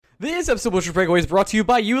This episode of Blueshirts Breakaway is brought to you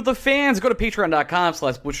by you, the fans. Go to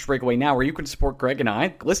patreon.com/Blueshirts Breakaway now, where you can support Greg and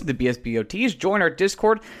I, listen to BSBOTs, join our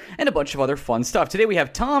Discord, and a bunch of other fun stuff. Today we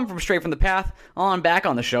have Tom from Straight From The Path back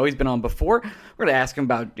on the show. He's been on before. We're going to ask him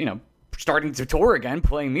about, starting to tour again,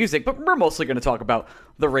 playing music, but we're mostly going to talk about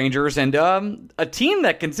the Rangers and a team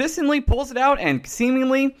that consistently pulls it out and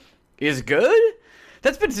seemingly is good.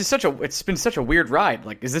 It's been such a weird ride.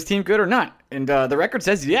 Like, is this team good or not? And the record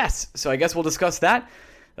says yes. So I guess we'll discuss that.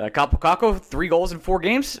 Kakko, 3 goals in 4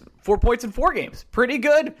 games, 4 points in 4 games. Pretty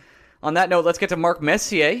good. On that note, let's get to Mark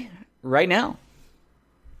Messier right now.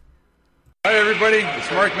 Hi everybody, it's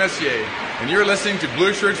Mark Messier, and you're listening to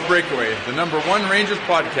Blue Shirts Breakaway, the #1 Rangers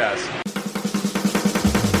podcast.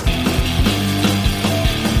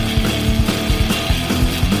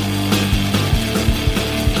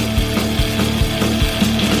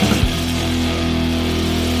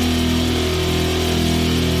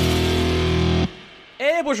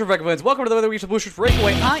 Hey, Blue Shirts Breakaway fans, welcome to the other week's Blue Shirts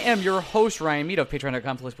Breakaway. I am your host, Ryan Mead of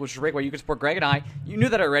Patreon.com/Blue Shirts Breakaway. You can support Greg and I. You knew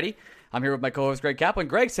that already. I'm here with my co-host, Greg Kaplan.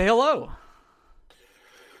 Greg, say hello.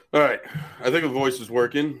 All right. I think the voice is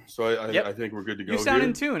working, so Yep. I think we're good to go. You sound here.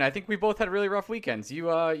 in tune. I think we both had really rough weekends.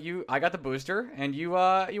 I got the booster, and you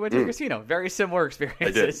went to the casino. Very similar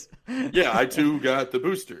experiences. I did. Yeah, I too got the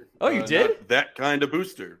booster. Oh, you did? Not that kind of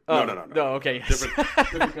booster. Oh, No. No, okay. Yes.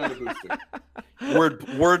 Different kind of booster.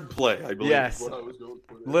 Word play, I believe. Yes. Is what I was going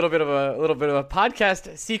for there. Little bit of a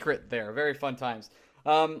podcast secret there. Very fun times.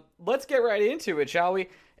 Let's get right into it, shall we?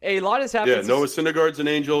 A lot has happened. Yeah, Noah Syndergaard's an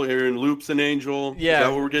angel. Aaron Loop's an angel. Yeah, is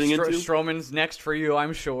that what we're getting into? Stroman's next for you,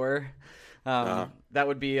 I'm sure. That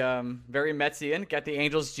would be very Metsian. Get the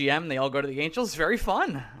Angels GM. They all go to the Angels. Very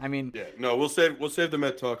fun. I mean, Yeah, no, we'll save the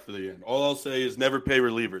Met talk for the end. All I'll say is never pay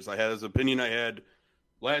relievers. I had his opinion I had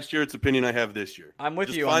last year. It's opinion I have this year. I'm with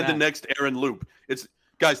Just you on find that. the next Aaron Loop.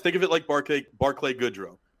 Guys, think of it like Barclay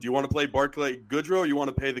Goodrow. Do you want to play Barclay Goodrow, or you want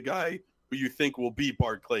to pay the guy who you think will be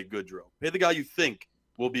Barclay Goodrow? Pay the guy you think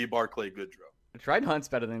will be Barclay Goodrow. Tried Hunt's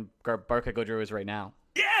better than Barclay Goodrow is right now.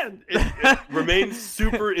 Yeah, it remains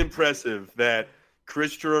super impressive that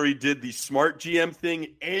Chris Drury did the smart GM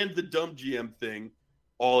thing and the dumb GM thing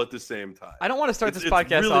all at the same time. I don't want to start this It's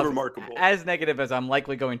podcast really off remarkable. as negative as I'm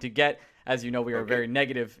likely going to get. As you know, we are a very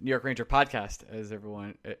negative New York Ranger podcast,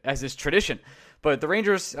 as is tradition. But the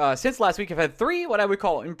Rangers, since last week, have had 3 what I would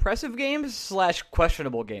call impressive games /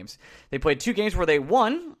 questionable games. They played 2 games where they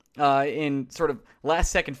won in sort of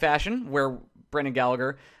last-second fashion, where Brendan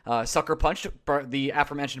Gallagher sucker punched the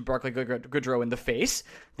aforementioned Barclay Goodrow in the face.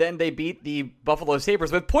 Then they beat the Buffalo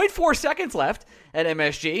Sabres with 0.4 seconds left at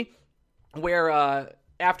MSG, where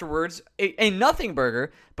afterwards a nothing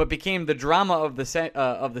burger, but became the drama of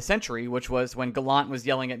the century, which was when Gallant was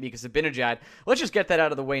yelling at Mika Zibanejad. Let's just get that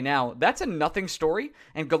out of the way now. That's a nothing story,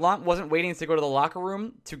 and Gallant wasn't waiting to go to the locker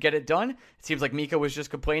room to get it done. It seems like Mika was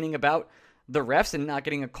just complaining about the refs and not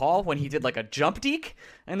getting a call when he did like a jump deke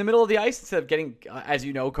in the middle of the ice instead of getting, as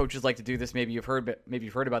you know, coaches like to do this. Maybe you've heard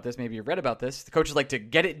about this. Maybe you've read about this. The coaches like to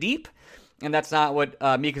get it deep, and that's not what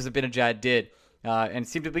Mika Zibanejad did. And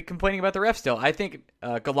seemed to be complaining about the refs still. I think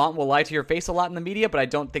Gallant will lie to your face a lot in the media, but I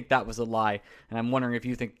don't think that was a lie. And I'm wondering if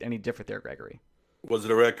you think any different there, Gregory. Was it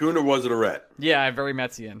a raccoon or was it a rat? Yeah, very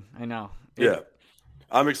Metsian. I know. Yeah.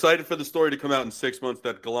 I'm excited for the story to come out in 6 months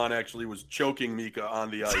that Gallant actually was choking Mika on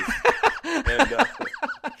the ice.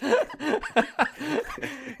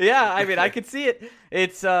 Yeah, I mean, I could see it.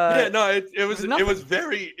 It's it was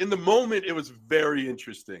very, in the moment, it was very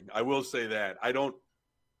interesting. I will say that. I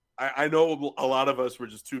know a lot of us were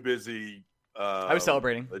just too busy. I was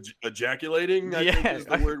celebrating. Ejaculating, I think is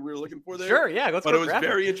the word we were looking for there. Sure, yeah. But it was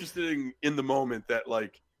very interesting in the moment that,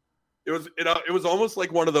 like, it was almost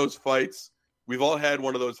like one of those fights. We've all had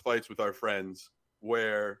one of those fights with our friends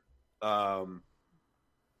where you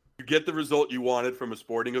get the result you wanted from a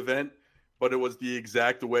sporting event, but it was the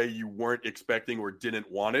exact way you weren't expecting or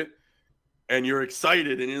didn't want it. And you're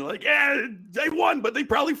excited, and you're like, yeah, they won, but they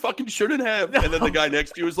probably fucking shouldn't have. And then the guy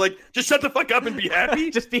next to you was like, just shut the fuck up and be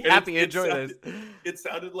happy. Just be happy, enjoy this. It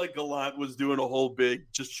sounded like Gallant was doing a whole big,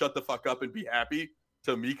 just shut the fuck up and be happy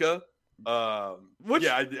to Mika. I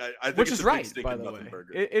think which it's is a right, big stick by in the nothing way.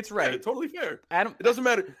 burger. It's right. Yeah, totally fair. Adam, it doesn't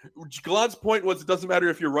matter. Gallant's point was, it doesn't matter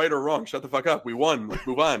if you're right or wrong. Shut the fuck up. We won. Let's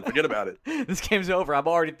move on. Forget about it. This game's over. I'm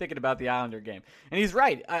already thinking about the Islander game, and he's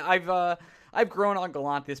right. I've grown on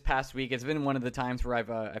Gallant this past week. It's been one of the times where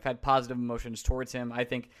I've had positive emotions towards him. I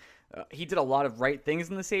think he did a lot of right things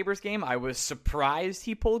in the Sabres game. I was surprised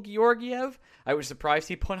he pulled Georgiev. I was surprised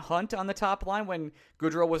he put Hunt on the top line when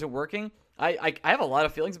Goodrow wasn't working. I have a lot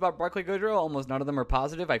of feelings about Barclay Goodrow. Almost none of them are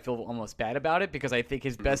positive. I feel almost bad about it because I think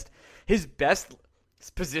his best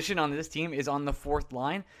position on this team is on the fourth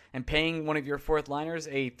line, and paying one of your fourth liners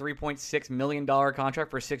a $3.6 million contract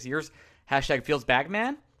for 6 years, hashtag feels bad,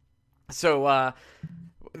 man. So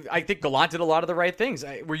I think Gallant did a lot of the right things.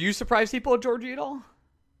 Were you surprised he pulled Georgie at all?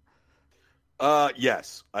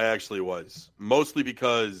 Yes, I actually was. Mostly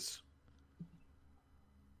because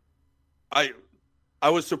I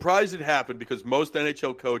was surprised it happened, because most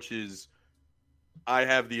NHL coaches, I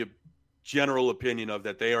have the general opinion of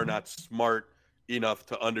that they are not smart enough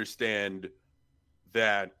to understand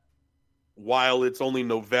that while it's only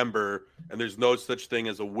November and there's no such thing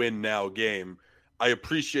as a win now game, I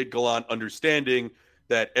appreciate Gallant understanding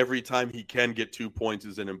that every time he can get 2 points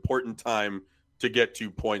is an important time to get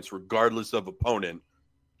 2 points regardless of opponent.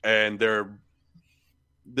 And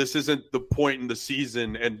this isn't the point in the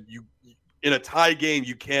season, and you in a tie game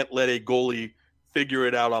you can't let a goalie figure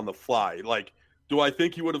it out on the fly. Like, do I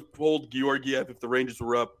think he would have pulled Georgiev if the Rangers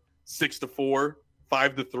were up 6-4,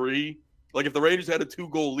 5-3? Like, if the Rangers had a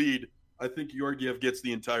 2-goal lead, I think Georgiev gets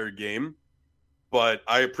the entire game. But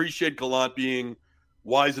I appreciate Gallant being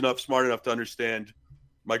wise enough, smart enough to understand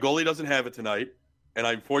my goalie doesn't have it tonight, and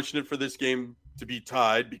I'm fortunate for this game to be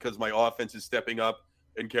tied because my offense is stepping up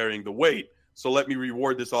and carrying the weight. So let me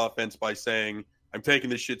reward this offense by saying, I'm taking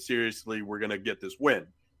this shit seriously. We're going to get this win.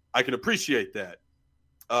 I can appreciate that.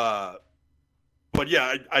 But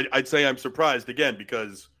yeah, I'd say I'm surprised again,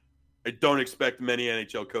 because I don't expect many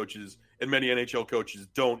NHL coaches, and many NHL coaches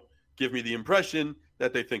don't give me the impression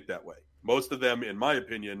that they think that way. Most of them, in my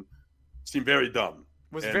opinion, seem very dumb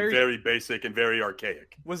very basic and very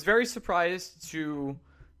archaic. Was very surprised to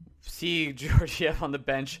see Georgiev on the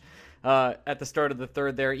bench at the start of the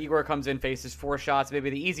third there. Igor comes in, faces 4 shots, maybe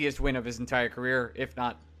the easiest win of his entire career, if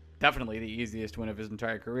not definitely the easiest win of his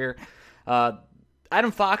entire career.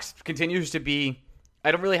 Adam Fox continues to be,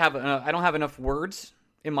 I don't have enough words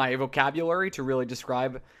in my vocabulary to really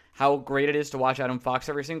describe how great it is to watch Adam Fox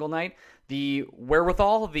every single night. The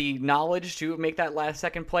wherewithal, the knowledge to make that last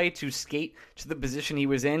second play, to skate to the position he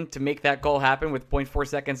was in, to make that goal happen with 0.4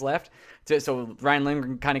 seconds left. So Ryan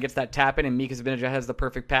Lindgren kind of gets that tap in, and Mika Zibanejad has the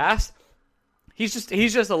perfect pass. He's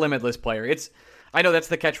just a limitless player. I know that's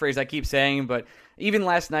the catchphrase I keep saying, but even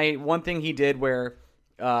last night, one thing he did where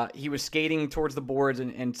he was skating towards the boards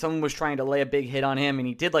and someone was trying to lay a big hit on him, and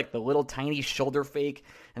he did like the little tiny shoulder fake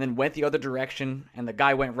and then went the other direction, and the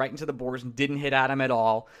guy went right into the boards and didn't hit Adam at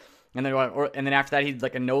all. And then after that, he did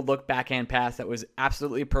like a no-look backhand pass that was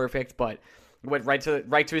absolutely perfect, but went right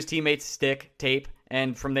to his teammate's stick tape.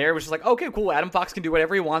 And from there, it was just like, okay, cool. Adam Fox can do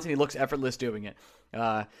whatever he wants, and he looks effortless doing it.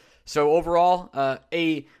 So overall,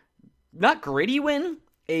 a not gritty win,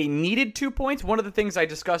 a needed 2 points. One of the things I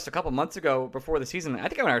discussed a couple months ago before the season, I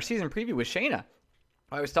think on our season preview with Shayna,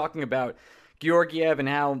 I was talking about Georgiev and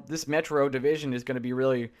how this Metro division is going to be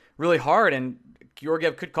really, really hard, and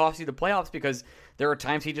Georgiev could cost you the playoffs because there are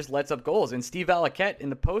times he just lets up goals. And Steve Valaket in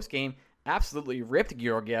the postgame absolutely ripped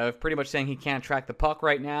Georgiev, pretty much saying he can't track the puck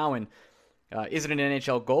right now and isn't an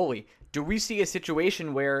NHL goalie. Do we see a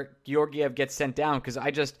situation where Georgiev gets sent down? Because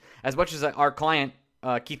as much as our client,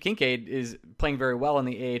 Keith Kincaid, is playing very well in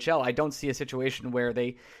the AHL, I don't see a situation where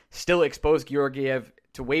they still expose Georgiev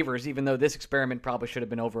to waivers, even though this experiment probably should have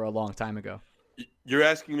been over a long time ago. You're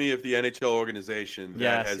asking me if the NHL organization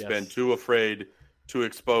that has been too afraid to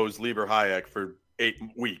expose Lieber Hayek for 8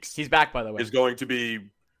 weeks. He's back, by the way. Is going to be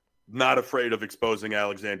not afraid of exposing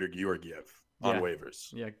Alexander Georgiev on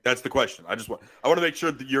waivers. Yeah, that's the question. I want to make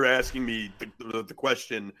sure that you're asking me the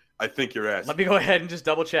question I think you're asking. Let me go ahead and just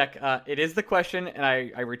double check. It is the question, and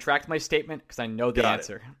I retract my statement because I know the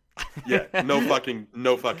answer. Yeah, no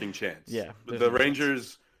fucking chance. Yeah, the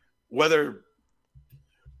Rangers, whether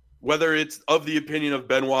it's of the opinion of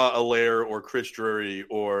Benoit Allaire or Chris Drury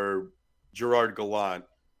or Gerard Gallant,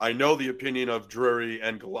 I know the opinion of Drury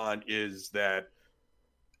and Gallant is that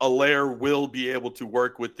Allaire will be able to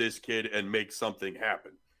work with this kid and make something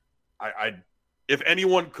happen. If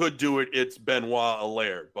anyone could do it, it's Benoit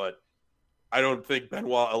Allaire, but I don't think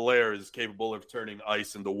Benoit Allaire is capable of turning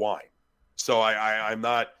ice into wine. So I'm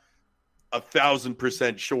not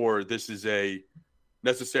 1,000% sure this is a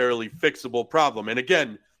necessarily fixable problem. And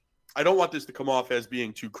again, I don't want this to come off as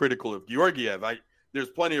being too critical of Georgiev. There's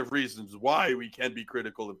plenty of reasons why we can be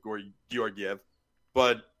critical of Georgiev,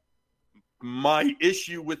 but my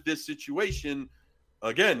issue with this situation,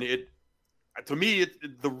 again,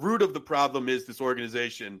 the root of the problem is this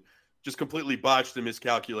organization just completely botched and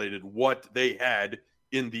miscalculated what they had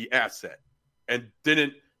in the asset and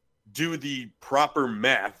didn't do the proper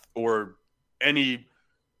math or any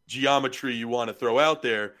geometry you want to throw out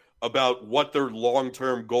there about what their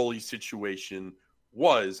long-term goalie situation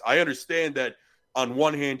was. I understand that on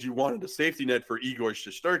one hand, you wanted a safety net for Igor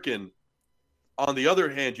Shesterkin. On the other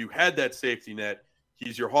hand, you had that safety net.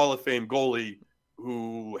 He's your Hall of Fame goalie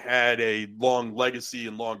who had a long legacy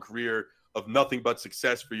and long career of nothing but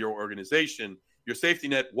success for your organization. Your safety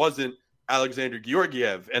net wasn't Alexander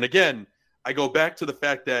Georgiev. And again, I go back to the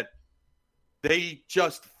fact that they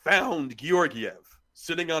just found Georgiev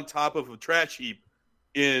sitting on top of a trash heap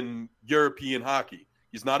in European hockey.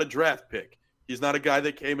 He's not a draft pick. He's not a guy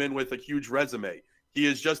that came in with a huge resume. He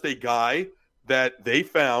is just a guy that they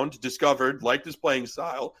found, discovered, liked his playing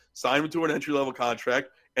style, signed him to an entry-level contract,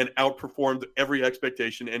 and outperformed every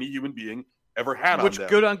expectation any human being ever had on them. Which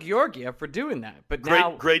good on Georgiev for doing that. But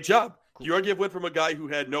now, great job. Georgiev went from a guy who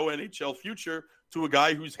had no NHL future to a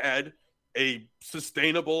guy who's had a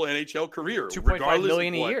sustainable NHL career. $2.5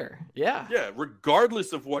 million a year. Yeah. Yeah,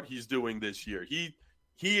 regardless of what he's doing this year. He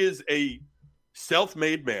is a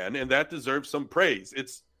self-made man, and that deserves some praise.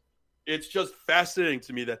 It's just fascinating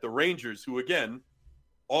to me that the Rangers, who, again,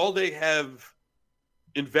 all they have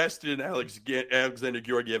invested in Alexander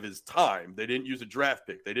Georgiev is time. They didn't use a draft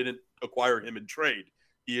pick. They didn't acquire him in trade.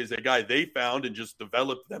 He is a guy they found and just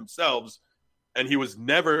developed themselves, and he was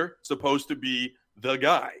never supposed to be the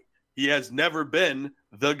guy. He has never been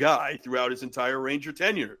the guy throughout his entire Ranger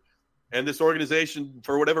tenure. And this organization,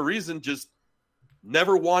 for whatever reason, just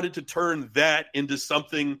never wanted to turn that into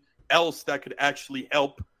something else that could actually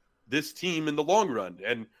help this team in the long run.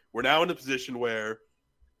 And we're now in a position where,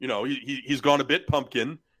 you know, he's gone a bit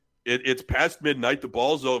pumpkin. It's past midnight. The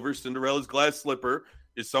ball's over. Cinderella's glass slipper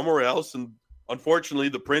is somewhere else. And unfortunately,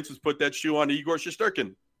 the prince has put that shoe on Igor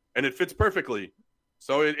Shesterkin, and it fits perfectly.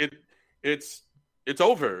 So it's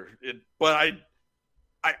over. But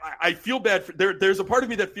I feel bad for there's a part of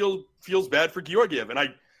me that feels bad for Georgiev, and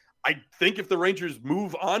I think if the Rangers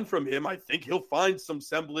move on from him, I think he'll find some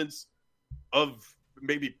semblance of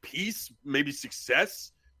maybe peace, maybe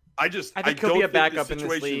success. I think he'll be a backup in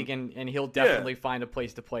this league, and he'll definitely find a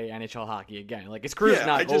place to play NHL hockey again. Like, his career's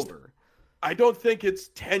not over. I don't think it's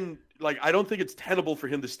tenable for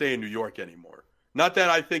him to stay in New York anymore. Not that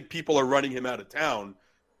I think people are running him out of town.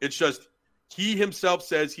 It's just he himself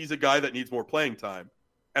says he's a guy that needs more playing time.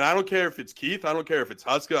 And I don't care if it's Keith. I don't care if it's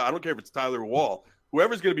Huska. I don't care if it's Tyler Wall.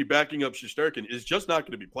 Whoever's going to be backing up Shesterkin is just not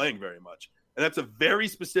going to be playing very much. And that's a very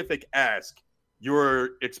specific ask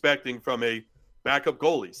you're expecting from a backup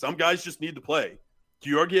goalie. Some guys just need to play.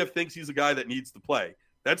 Georgiev thinks he's a guy that needs to play.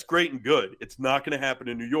 That's great and good. It's not going to happen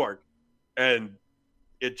in New York. And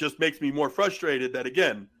it just makes me more frustrated that,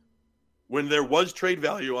 again, when there was trade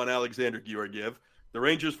value on Alexander Georgiev, the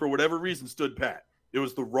Rangers, for whatever reason, stood pat. It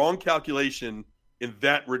was the wrong calculation in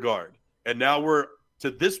that regard. And now we're to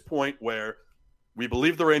this point where we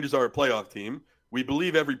believe the Rangers are a playoff team. We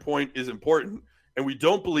believe every point is important. And we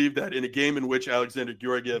don't believe that in a game in which Alexander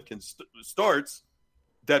Georgiev starts,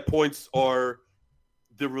 that points are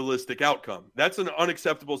the realistic outcome. That's an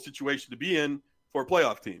unacceptable situation to be in for a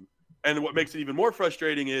playoff team. And what makes it even more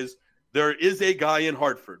frustrating is there is a guy in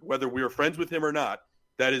Hartford, whether we are friends with him or not,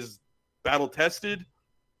 that is battle-tested,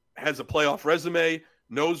 has a playoff resume,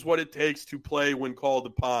 knows what it takes to play when called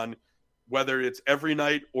upon, whether it's every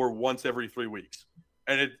night or once every 3 weeks.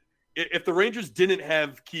 And if the Rangers didn't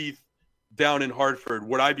have Keith down in Hartford,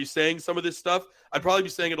 would I be saying some of this stuff? I'd probably be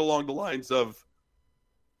saying it along the lines of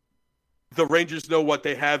the Rangers know what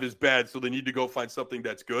they have is bad, so they need to go find something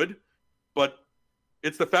that's good. But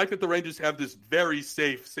it's the fact that the Rangers have this very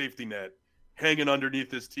safe safety net hanging underneath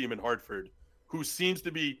this team in Hartford, who seems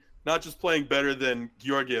to be not just playing better than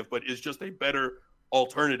Georgiev, but is just a better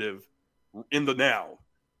alternative in the now.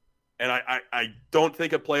 And I don't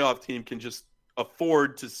think a playoff team can just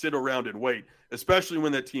afford to sit around and wait, especially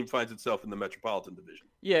when that team finds itself in the Metropolitan Division.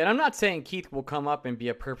 Yeah, and I'm not saying Keith will come up and be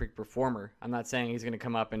a perfect performer. I'm not saying he's going to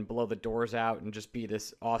come up and blow the doors out and just be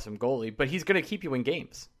this awesome goalie, but he's going to keep you in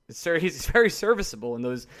games. He's very serviceable in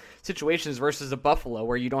those situations versus a Buffalo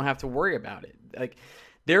where you don't have to worry about it. Like,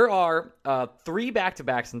 there are 3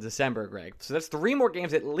 back-to-backs in December, Greg. So that's 3 more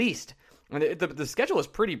games at least. And the schedule is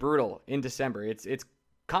pretty brutal in December. It's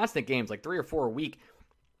constant games, like 3 or 4 a week.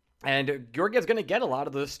 And Georgiev's going to get a lot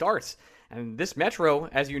of those starts. And this Metro,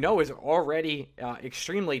 as you know, is already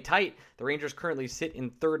extremely tight. The Rangers currently sit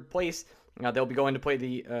in 3rd place. They'll be going to play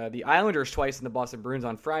the Islanders twice in the Boston Bruins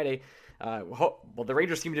on Friday. The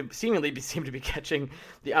Rangers seem to be catching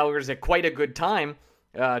the Islanders at quite a good time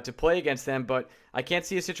to play against them. But I can't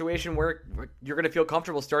see a situation where you're going to feel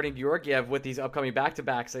comfortable starting Georgiev with these upcoming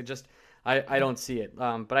back-to-backs. I don't see it.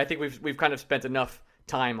 But I think we've kind of spent enough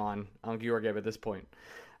time on Georgiev at this point.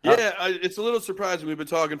 Yeah, it's a little surprising. We've been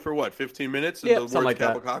talking for, 15 minutes? And the words like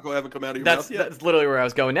Kakko Kakko haven't come out of your mouth yet? That's literally where I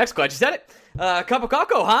was going next. Glad you said it. Kakko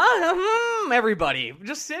Kakko, huh? Everybody.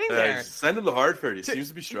 Just sitting there. Send him to Hartford. He seems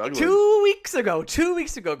to be struggling. 2 weeks ago,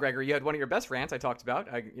 Gregory, you had one of your best rants I talked about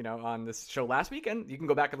on this show last weekend. You can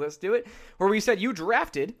go back and listen to it, where we said you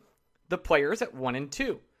drafted the players at 1 and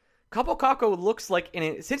 2. Kakko Kakko looks like,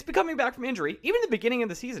 since becoming back from injury, even in the beginning of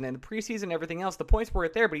the season and the preseason and everything else, the points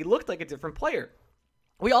weren't there, but he looked like a different player.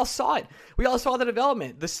 We all saw it. We all saw the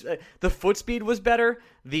development. The foot speed was better.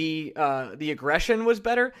 The aggression was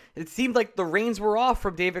better. It seemed like the reins were off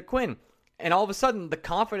from David Quinn. And all of a sudden, the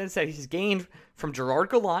confidence that he's gained from Gerard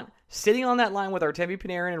Gallant, sitting on that line with Artemi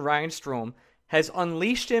Panarin and Ryan Strome, has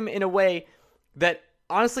unleashed him in a way that,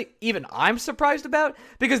 honestly, even I'm surprised about.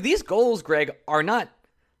 Because these goals, Greg, they're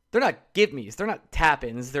not give-me's. They're not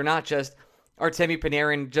tap-ins. They're not just Artemi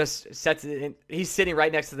Panarin just sets it in. He's sitting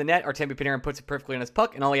right next to the net. Artemi Panarin puts it perfectly on his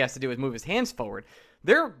puck, and all he has to do is move his hands forward.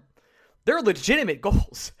 They're legitimate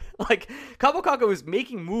goals. Like, Kakko Kakko is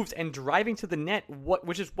making moves and driving to the net,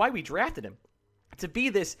 which is why we drafted him. To be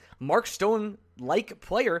this Mark Stone-like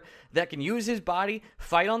player that can use his body,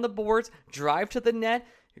 fight on the boards, drive to the net,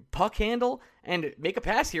 puck handle, and make a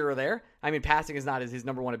pass here or there. I mean, passing is not his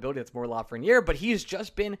number one ability. That's more Lafreniere, but he's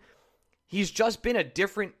just been a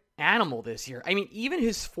different animal this year. I mean, even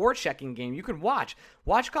his forechecking game, you can watch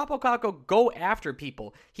Kakko Kakko go after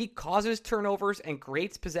people. He causes turnovers and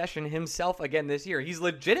creates possession himself again this year. He's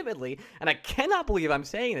legitimately, and I cannot believe I'm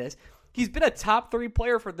saying this, he's been a top 3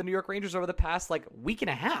 player for the New York Rangers over the past week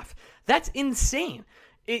and a half. That's insane.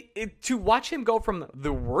 To watch him go from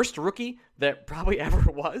the worst rookie that probably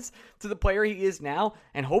ever was to the player he is now,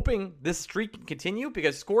 and hoping this streak can continue,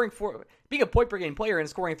 because being a point per game player and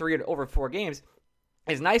scoring 3 in over 4 games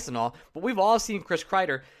is nice and all, but we've all seen Chris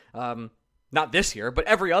Kreider, not this year, but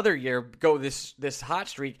every other year, go this hot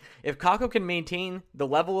streak. If Kakko can maintain the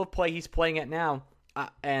level of play he's playing at now,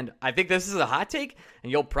 and I think this is a hot take,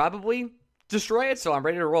 and you'll probably destroy it, so I'm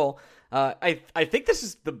ready to roll. I think this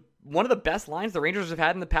is one of the best lines the Rangers have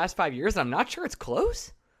had in the past 5 years, and I'm not sure it's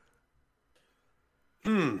close.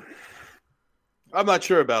 I'm not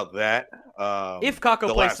sure about that. If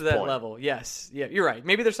Kakko plays to that level, yes. Yeah, you're right.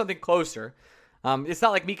 Maybe there's something closer. It's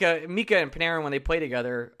not like Mika and Panarin, when they play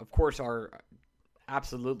together, of course, are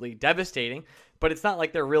absolutely devastating, but it's not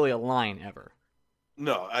like they're really a line ever.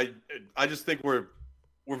 No, I just think we're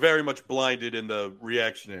very much blinded in the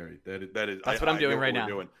reactionary. That is. That's what I'm doing right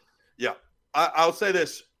now. Yeah, I'll say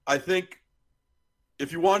this. I think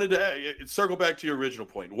if you wanted to circle back to your original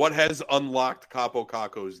point, what has unlocked Kakko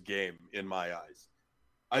Kakko's game in my eyes?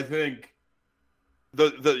 I think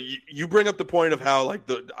you bring up the point of how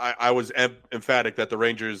I was emphatic that the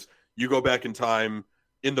Rangers, you go back in time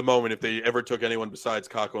in the moment, if they ever took anyone besides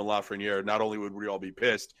Kakko and Lafreniere, not only would we all be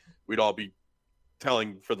pissed, we'd all be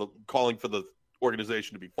calling for the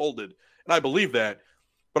organization to be folded. And I believe that.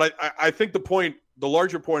 But I think the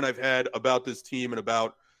larger point I've had about this team and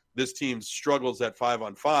about this team's struggles at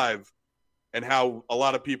 5-on-5, and how a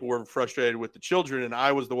lot of people were frustrated with the children, and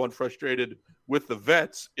I was the one frustrated with the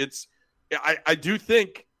vets. I do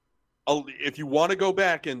think, if you want to go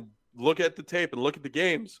back and look at the tape and look at the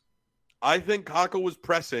games, I think Kakko was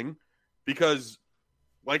pressing because,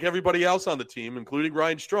 like everybody else on the team, including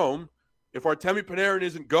Ryan Strome, if Artemi Panarin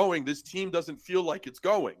isn't going, this team doesn't feel like it's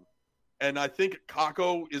going. And I think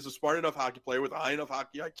Kakko is a smart enough hockey player with a high enough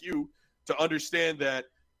hockey IQ to understand that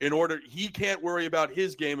he can't worry about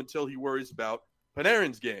his game until he worries about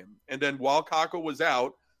Panarin's game. And then while Kakko was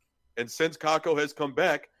out, and since Kakko has come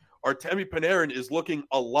back, Artemi Panarin is looking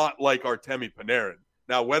a lot like Artemi Panarin.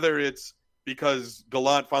 Now, whether it's because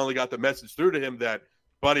Gallant finally got the message through to him that,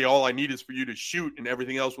 buddy, all I need is for you to shoot and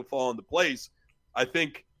everything else will fall into place, I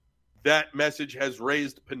think that message has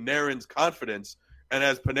raised Panarin's confidence. And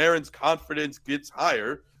as Panarin's confidence gets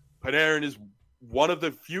higher, Panarin is one of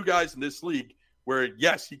the few guys in this league where,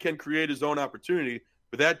 yes, he can create his own opportunity,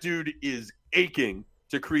 but that dude is aching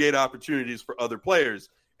to create opportunities for other players.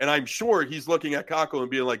 And I'm sure he's looking at Kakko and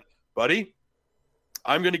being like, buddy,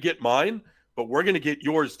 I'm going to get mine, but we're going to get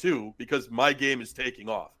yours too, because my game is taking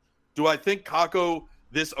off. Do I think Kakko,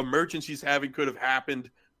 this emergence he's having, could have happened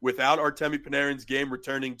without Artemi Panarin's game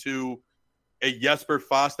returning to a Jesper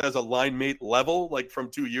Fast as a line mate level, like from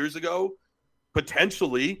 2 years ago?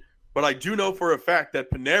 Potentially, but I do know for a fact that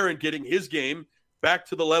Panarin getting his game back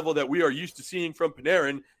to the level that we are used to seeing from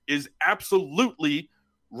Panarin is absolutely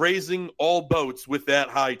raising all boats with that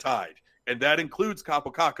high tide. And that includes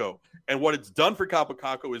Kakko Kakko. And what it's done for Kakko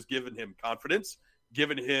Kakko is given him confidence,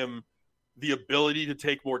 given him the ability to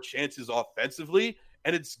take more chances offensively,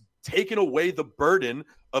 and it's taken away the burden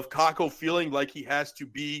of Kakko feeling like he has to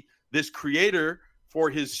be this creator for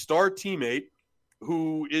his star teammate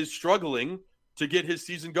who is struggling to get his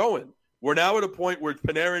season going. We're now at a point where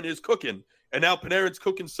Panarin is cooking, and now Panarin's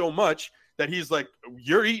cooking so much that he's like,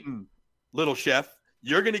 you're eating, little chef.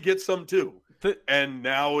 You're going to get some too. And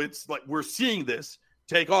now it's like we're seeing this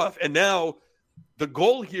take off. And now the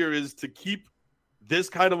goal here is to keep this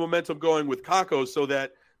kind of momentum going with Kakko so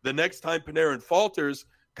that the next time Panarin falters,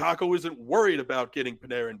 Kakko isn't worried about getting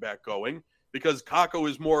Panarin back going because Kakko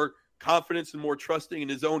is more confident and more trusting in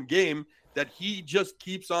his own game that he just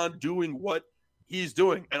keeps on doing what he's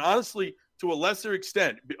doing. And honestly, to a lesser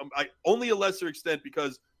extent, only a lesser extent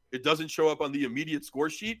because it doesn't show up on the immediate score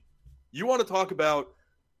sheet. You want to talk about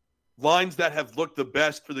lines that have looked the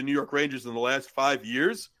best for the New York Rangers in the last 5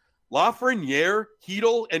 years. Lafreniere,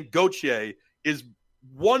 Hedl, and Gauthier is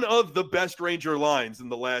one of the best Ranger lines in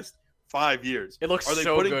the last 5 years. It looks so good right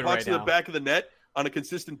now. Are they putting pucks in the back of the net on a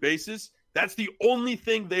consistent basis? That's the only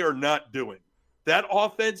thing they are not doing. That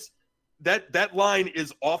offense, that line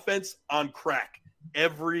is offense on crack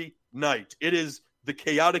every night. It is the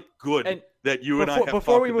chaotic good that you and I have talked about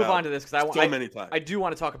before we move on to this, because many times. I do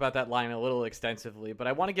want to talk about that line a little extensively, but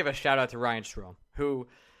I want to give a shout out to Ryan Strome, who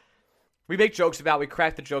we make jokes about, we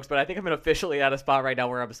crack the jokes, but I think I'm officially at a spot right now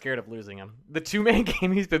where I'm scared of losing him. The two-man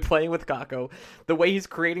game he's been playing with Kakko, the way he's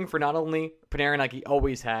creating for not only Panarin like he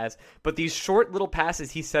always has, but these short little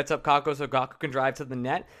passes he sets up Kakko so Kakko can drive to the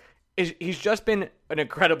net, he's just been an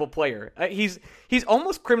incredible player. He's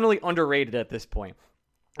almost criminally underrated at this point.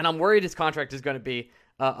 And I'm worried his contract is going to be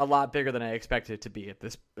a lot bigger than I expected it to be at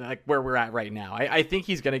this, like where we're at right now. I think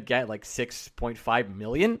he's going to get like $6.5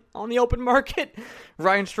 million on the open market,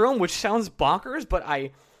 Ryan Strome, which sounds bonkers, but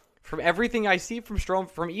from everything I see from Strome,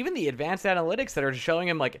 from even the advanced analytics that are showing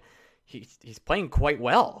him like he's playing quite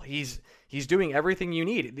well. He's doing everything you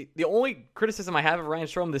need. The only criticism I have of Ryan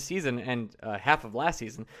Strome this season and half of last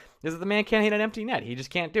season is that the man can't hit an empty net. He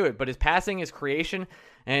just can't do it. But his passing, his creation,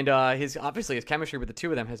 and his chemistry with the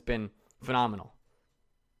two of them has been phenomenal.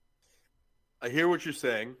 I hear what you're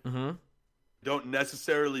saying. Mm-hmm. Don't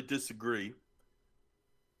necessarily disagree.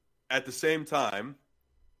 At the same time,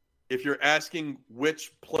 if you're asking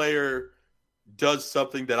which player does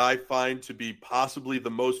something that I find to be possibly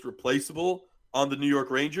the most replaceable on the New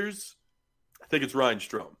York Rangers, I think it's Ryan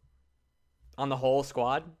Strome. On the whole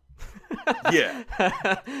squad? Yeah.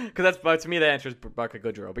 Because to me, that answer is Barclay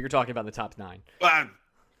Goodrow, but you're talking about the top 9. I'm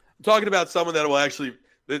talking about someone that will actually –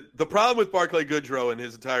 the problem with Barclay Goodrow and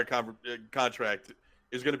his entire contract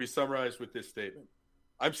is going to be summarized with this statement.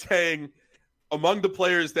 I'm saying among the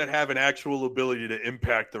players that have an actual ability to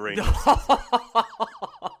impact the Rangers.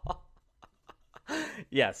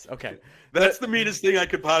 Yes, okay. That's the meanest thing I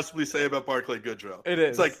could possibly say about Barclay Goodrow. It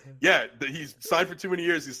is. It's like, yeah, he's signed for too many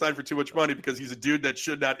years. He's signed for too much money because he's a dude that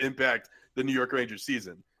should not impact the New York Rangers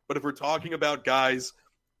season. But if we're talking about guys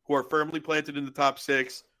who are firmly planted in the top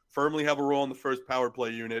 6, firmly have a role in the first power play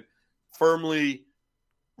unit, firmly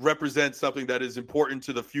represent something that is important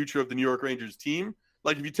to the future of the New York Rangers team.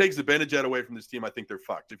 Like if you take Zibanejad away from this team, I think they're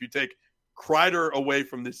fucked. If you take Kreider away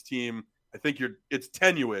from this team, I think it's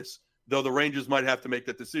tenuous, though the Rangers might have to make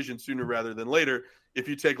that decision sooner rather than later. If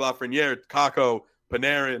you take Lafreniere, Kakko,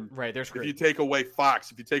 Panarin, right, there's if you take away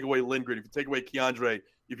Fox, if you take away Lindgren, if you take away Keandre,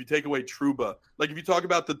 if you take away Trouba, like if you talk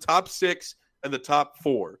about the top 6 and the top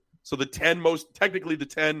 4, so the 10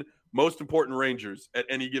 most important Rangers at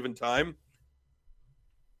any given time,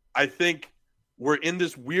 I think we're in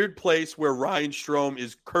this weird place where Ryan Strome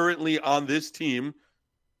is currently on this team,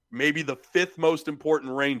 maybe the 5th most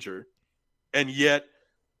important Ranger, and yet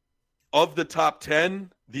of the top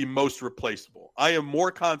 10, the most replaceable. I am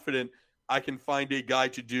more confident I can find a guy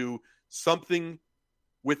to do something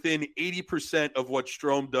within 80% of what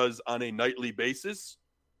Strome does on a nightly basis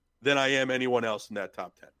than I am anyone else in that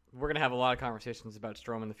top 10. We're going to have a lot of conversations about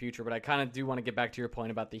Strome in the future, but I kind of do want to get back to your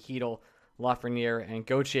point about the Hedl, Lafreniere, and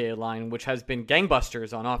Gauthier line, which has been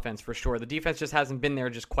gangbusters on offense for sure. The defense just hasn't been there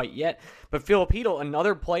just quite yet. But Philip Hedl,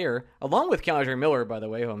 another player, along with Keandre Miller, by the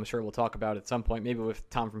way, who I'm sure we'll talk about at some point, maybe with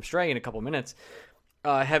Tom from Stray in a couple minutes,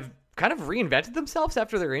 have kind of reinvented themselves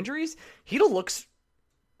after their injuries. Hedl looks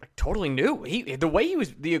like totally new.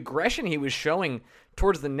 The aggression he was showing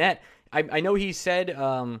towards the net. I know he said,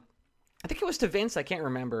 I think it was to Vince. I can't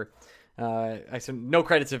remember. I said no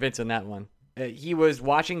credit to Vince on that one. He was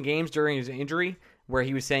watching games during his injury where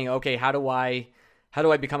he was saying, "Okay, how do I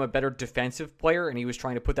become a better defensive player?" And he was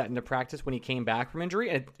trying to put that into practice when he came back from injury.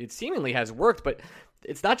 And it seemingly has worked, but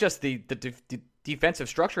it's not just the defensive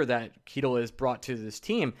structure that Hedl has brought to this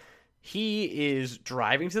team. He is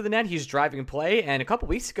driving to the net. He's driving play. And a couple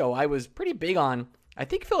weeks ago, I was pretty big on I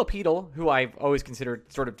think Filipino, who I've always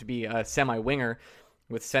considered sort of to be a semi-winger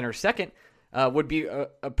with center second, would be a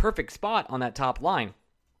perfect spot on that top line.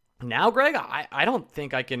 Now, Greg, I don't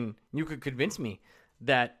think you could convince me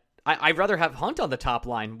that I'd rather have Hunt on the top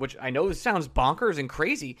line, which I know sounds bonkers and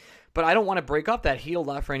crazy, but I don't want to break up that Heel,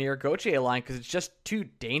 Lafreniere, Gauthier line because it's just too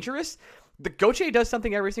dangerous. The Gauthier does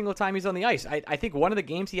something every single time he's on the ice. I think one of the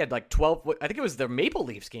games he had like 12, I think it was the Maple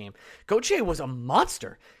Leafs game. Gauthier was a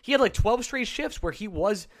monster. He had like 12 straight shifts where he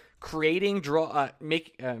was creating,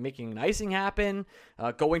 making an icing happen,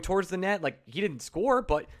 going towards the net. Like, he didn't score,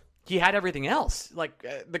 but he had everything else. Like,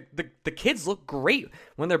 the kids look great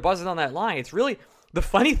when they're buzzing on that line. It's really... The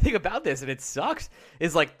funny thing about this, and it sucks,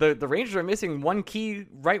 is like the Rangers are missing one key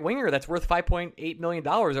right winger that's worth $5.8 million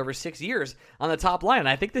over 6 years on the top line. And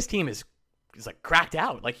I think this team is like cracked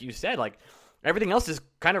out, like you said. Like, everything else is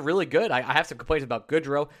kind of really good. I have some complaints about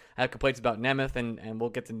Goodrow. I have complaints about Nemeth, and we'll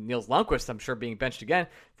get to Niels Lundqvist, I'm sure, being benched again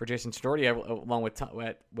for Jason Storti, along with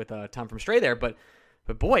Tom from Stray there. But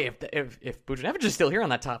boy, if Buchnevich is still here on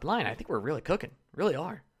that top line, I think we're really cooking. Really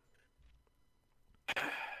are.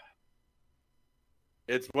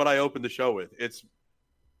 It's what I opened the show with.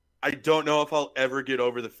 I don't know if I'll ever get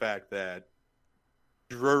over the fact that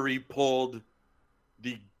Drury pulled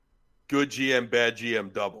the good GM, bad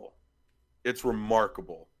GM double. It's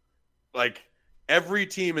remarkable. Like, every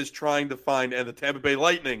team is trying to find, and the Tampa Bay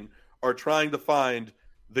Lightning are trying to find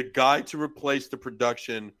the guy to replace the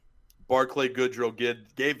production Barclay Goodrow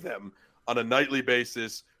gave them on a nightly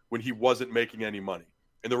basis when he wasn't making any money.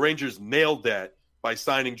 And the Rangers nailed that by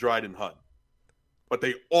signing Dryden Hunt. But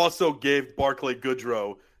they also gave Barclay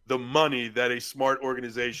Goodrow the money that a smart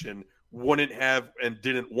organization wouldn't have and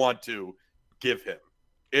didn't want to give him.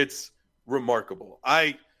 It's remarkable.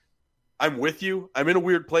 I'm with you. I'm in a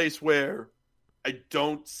weird place where I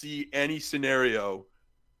don't see any scenario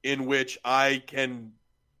in which I can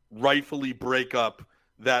rightfully break up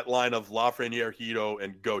that line of Lafreniere, Hito,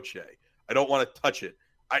 and Gauthier. I don't want to touch it.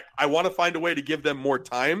 I want to find a way to give them more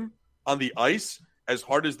time on the ice, as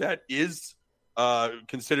hard as that is.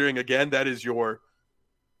 Considering, again, that is your,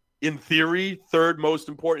 in theory, third most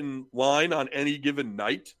important line on any given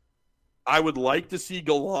night. I would like to see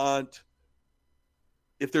Gallant.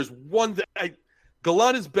 If there's one that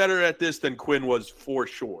Gallant is better at this than Quinn was for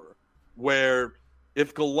sure, where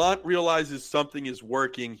if Gallant realizes something is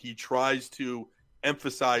working, he tries to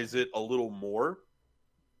emphasize it a little more.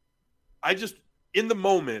 In the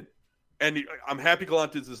moment, and I'm happy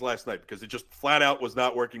Gallant did this last night because it just flat out was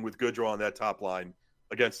not working with Goodrow on that top line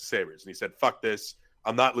against the Sabres. And he said, fuck this.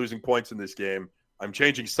 I'm not losing points in this game. I'm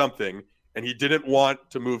changing something. And he didn't want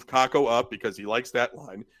to move Kakko up because he likes that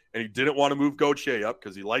line. And he didn't want to move Gauthier up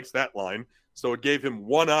because he likes that line. So it gave him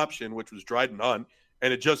one option, which was Dryden Hunt.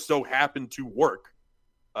 And it just so happened to work.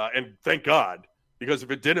 And thank God, because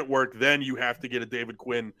if it didn't work, then you have to get a David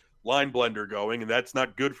Quinn line blender going. And that's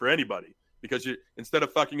not good for anybody. Because instead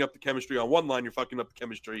of fucking up the chemistry on one line, you're fucking up the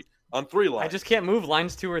chemistry on three lines. I just can't move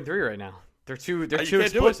lines 2 and 3 right now. They're too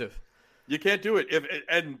explosive. You can't do it.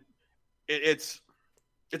 This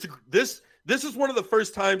is one of the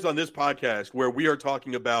first times on this podcast where we are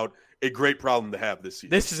talking about a great problem to have this season.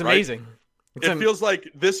 This is amazing. It feels like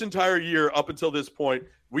this entire year up until this point,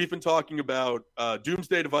 we've been talking about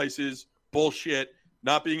doomsday devices, bullshit,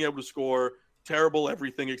 not being able to score, terrible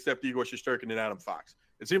everything except Igor Shesterkin and Adam Fox.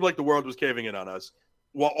 It seemed like the world was caving in on us,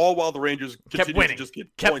 while the Rangers continued to just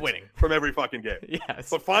get points from every fucking game.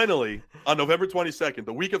 Yes. But finally, on November 22nd,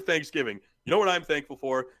 the week of Thanksgiving, you know what I'm thankful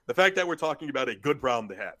for? The fact that we're talking about a good problem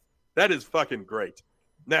to have. That is fucking great.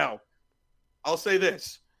 Now, I'll say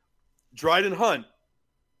this. Dryden Hunt,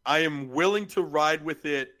 I am willing to ride with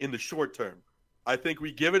it in the short term. I think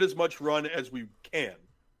we give it as much run as we can.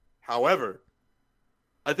 However,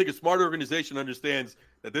 I think a smart organization understands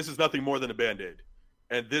that this is nothing more than a Band-Aid.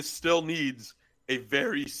 And this still needs a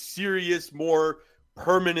very serious, more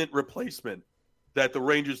permanent replacement that the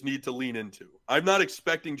Rangers need to lean into. I'm not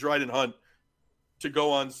expecting Dryden Hunt to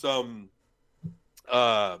go on some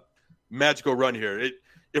magical run here.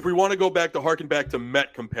 If we want to go back to harken back to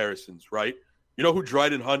Met comparisons, right? You know who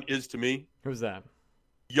Dryden Hunt is to me? Who's that?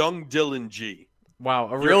 Young Dylan G.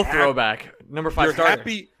 Wow, real throwback. Number 5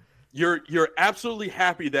 starter. You're absolutely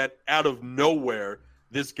happy that out of nowhere,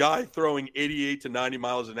 this guy throwing 88 to 90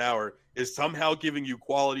 miles an hour is somehow giving you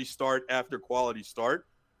quality start after quality start.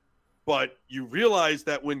 But you realize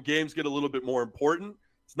that when games get a little bit more important,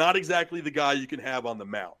 it's not exactly the guy you can have on the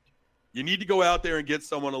mound. You need to go out there and get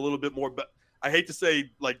someone a little bit more. I hate to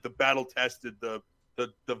say like the battle tested, the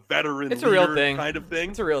veteran it's a real thing. Kind of thing.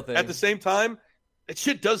 It's a real thing. At the same time, that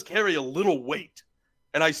shit does carry a little weight.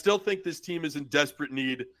 And I still think this team is in desperate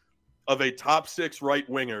need of a top 6 right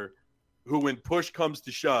winger who, when push comes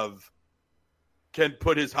to shove, can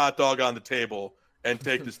put his hot dog on the table and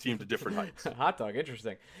take this team to different heights. Hot dog,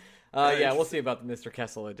 interesting. Yeah, we'll see about the Mr.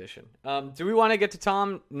 Kessel edition. Do we want to get to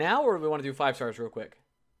Tom now, or do we want to do 5 stars real quick?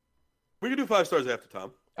 We can do 5 stars after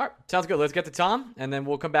Tom. All right, sounds good. Let's get to Tom, and then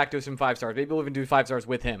we'll come back to some 5 stars. Maybe we'll even do 5 stars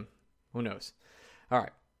with him. Who knows? All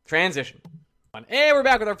right, transition. And we're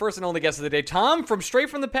back with our first and only guest of the day, Tom from Straight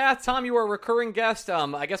from the Path. Tom, you are a recurring guest.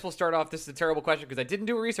 I guess we'll start off. This is a terrible question because I didn't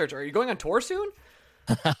do research. Are you going on tour soon?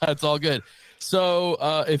 It's all good. So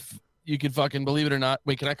if you can fucking believe it or not.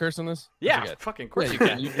 Wait, can I curse on this? Yeah, fucking course you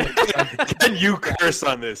can. Can you curse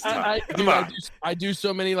on this, Tom? Come on. I do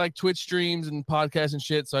so many like Twitch streams and podcasts and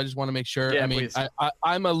shit, so I just want to make sure. Yeah, I mean, please.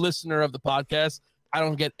 I'm a listener of the podcast. I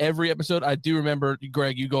don't get every episode. I do remember,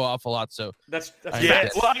 Greg, you go off a lot, so That's yeah.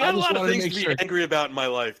 Well, I got a just lot of wanted to things to make be sure. angry about in my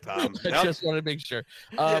life, Tom. I just wanted to make sure.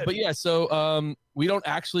 But yeah, so we don't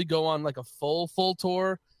actually go on like a full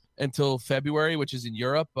tour until February, which is in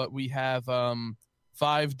Europe, but we have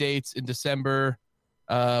 5 dates in December.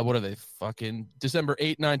 What are they? Fucking December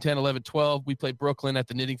 8, 9, 10, 11, 12. We play Brooklyn at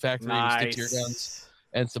the Knitting Factory and Stick to Your Guns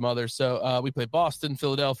and some others. So we play Boston,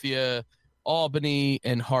 Philadelphia, Albany,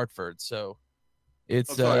 and Hartford. So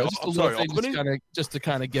it's just to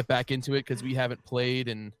kind of get back into it because we haven't played,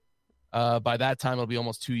 and by that time it'll be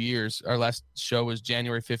almost 2 years. Our last show was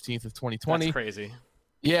January 15th of 2020. That's crazy.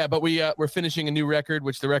 Yeah, but we're finishing a new record,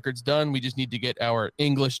 which the record's done. We just need to get our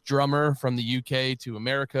English drummer from the UK to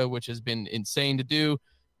America, which has been insane to do.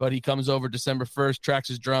 But he comes over December 1st, tracks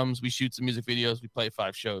his drums, we shoot some music videos, we play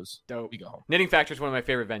 5 shows. Dope. We go home. Knitting Factory is one of my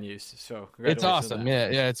favorite venues, so It's awesome. Yeah,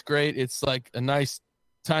 it's great. It's like a nice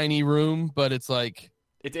tiny room, but it's like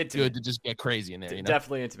it's good to just get crazy in there. You know?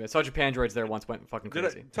 Definitely intimate. Saw Japan Droids there once, went fucking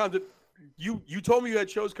crazy. Tom, you told me you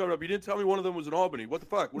had shows coming up. You didn't tell me one of them was in Albany. What the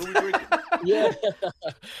fuck? What are we drinking? Yeah.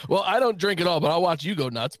 Well, I don't drink at all, but I'll watch you go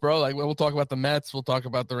nuts, bro. Like we'll talk about the Mets, we'll talk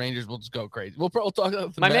about the Rangers, we'll just go crazy. We'll talk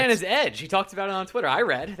about the My Mets. man is Edge. He talked about it on Twitter. I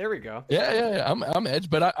read. There we go. Yeah. I'm Edge,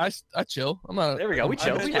 but I chill. I'm not. There we go. We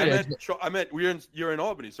chill. I meant you're in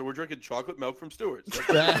Albany, so we're drinking chocolate milk from Stewart's.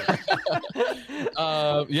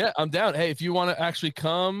 Yeah, I'm down. Hey, if you want to actually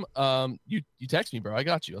come, you text me, bro. I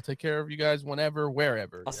got you. I'll take care of you guys whenever,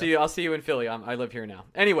 wherever. I'll see you in Philly. I live here now.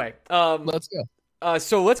 Anyway, let's go.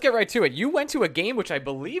 So let's get right to it. You went to a game, which I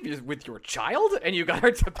believe is with your child, and you got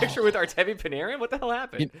a picture with Artemi Panarin. What the hell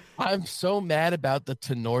happened? I'm so mad about the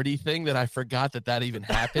Tenorti thing that I forgot that even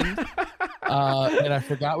happened. And I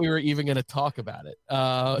forgot we were even going to talk about it.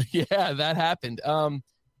 Yeah, that happened.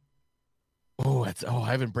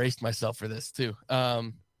 I've embraced myself for this too.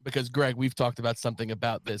 Because Greg, we've talked about something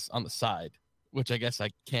about this on the side, which I guess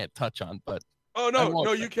I can't touch on, but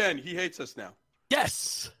no, you can. He hates us now.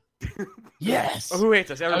 Yes. Yes. Who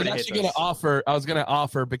hates us? Everybody I was hates actually going to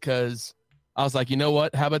offer because I was like, you know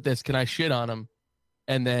what? How about this? Can I shit on him?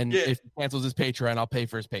 And then if he cancels his Patreon, I'll pay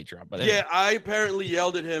for his Patreon. But anyway. Yeah, I apparently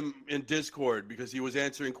yelled at him in Discord because he was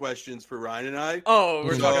answering questions for Ryan and I. Oh,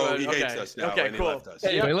 we're talking about he hates us now. Okay, and cool. He left us.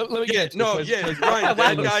 Anyway, let me get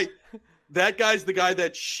Ryan, that guy's the guy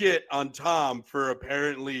that shit on Tom for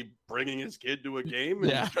apparently bringing his kid to a game and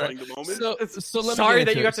enjoying the moment. So let me sorry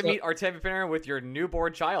that you got to meet Artemi Panarin with your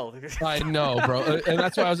newborn child. I know, bro, and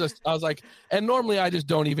that's why I was like, and normally I just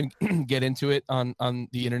don't even get into it on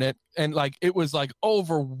the internet, and like it was like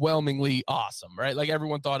overwhelmingly awesome, right? Like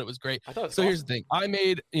everyone thought it was great. I thought it was so awesome. Here's the thing: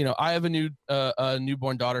 I have a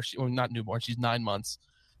newborn daughter. Not newborn, she's 9 months,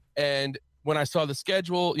 and when I saw the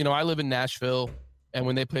schedule, I live in Nashville. And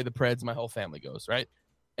when they play the Preds, my whole family goes, right?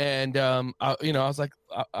 And, I was like,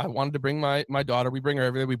 I wanted to bring my daughter. We bring her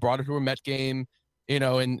everywhere. We brought her to a Met game,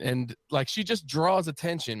 and like she just draws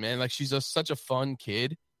attention, man. Like she's such a fun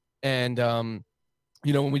kid. And,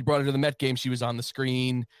 when we brought her to the Met game, she was on the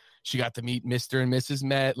screen. She got to meet Mr. and Mrs.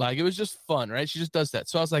 Met. Like it was just fun, right? She just does that.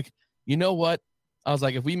 So I was like, you know what? I was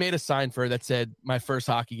like, if we made a sign for her that said, my first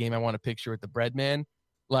hockey game, I want a picture with the bread man.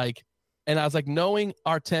 Like, and I was like, knowing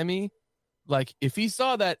Artemi, like if he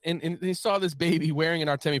saw that and he saw this baby wearing an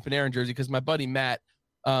Artemi Panarin jersey, because my buddy Matt,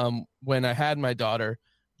 when I had my daughter,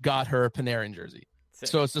 got her a Panarin jersey. Sick.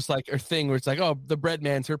 So it's just like her thing where it's like, oh, the bread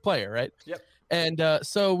man's her player, right? Yep. And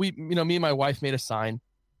so we, me and my wife made a sign.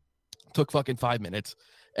 Took fucking 5 minutes,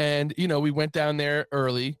 and we went down there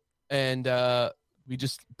early, and we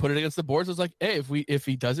just put it against the boards. I was like, hey, if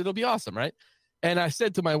he does it, it'll be awesome, right? And I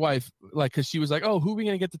said to my wife, like, because she was like, oh, who are we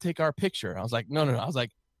gonna get to take our picture? I was like, no. I was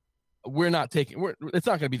like, it's not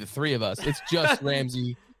going to be the 3 of us. It's just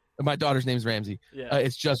Ramsey. My daughter's name's Ramsey. Yeah.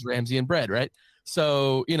 It's just Ramsey and Bread, right?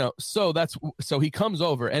 So, so he comes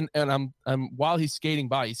over and I'm while he's skating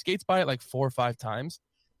by, he skates by it like 4 or 5 times.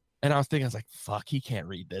 And I was thinking, I was like, fuck, he can't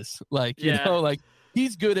read this. Like, you Yeah. know, like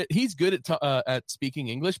he's good at speaking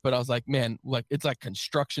English, but I was like, man, like it's like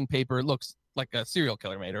construction paper. It looks like a serial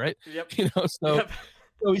killer made it, right? Yep. You know, so Yep.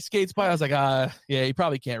 so he skates by. I was like, yeah, he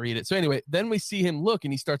probably can't read it. So anyway, then we see him look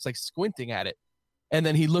and he starts like squinting at it. And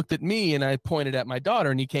then he looked at me and I pointed at my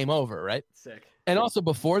daughter and he came over, right? Sick. And also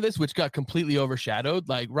before this, which got completely overshadowed,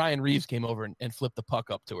 like Ryan Reeves came over and flipped the puck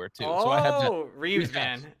up to her too. Oh, So I have that. Reeves,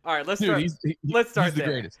 man. All right, let's Dude, start. Let's start he's the there.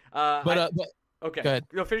 greatest. But okay, go ahead.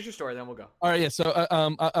 You'll finish your story, then we'll go. All right, yeah. So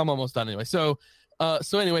I'm almost done anyway. So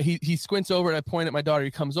anyway, he squints over and I point at my daughter.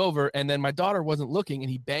 He comes over and then my daughter wasn't looking and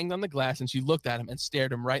he banged on the glass and she looked at him and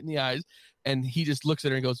stared him right in the eyes and he just looks at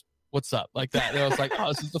her and goes, "What's up?" like that. And I was like, "Oh,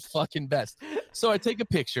 this is the fucking best." So I take a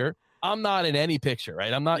picture. I'm not in any picture,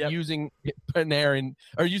 right? I'm not using Panarin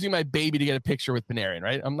or using my baby to get a picture with Panarin,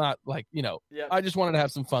 right? I'm not like, I just wanted to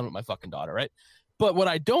have some fun with my fucking daughter, right? But what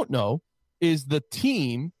I don't know is the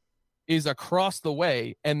team is across the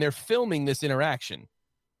way and they're filming this interaction.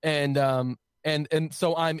 And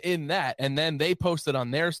so I'm in that. And then they posted on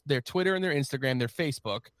their Twitter and their Instagram, their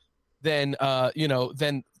Facebook. Then,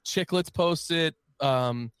 then Chicklets posted.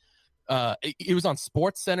 It was on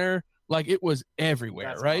Sports Center. Like it was everywhere,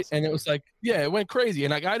 That's right? awesome. And it was like, yeah, it went crazy.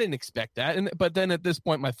 And like I didn't expect that. But then at this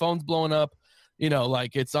point, my phone's blowing up,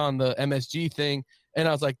 like it's on the MSG thing. And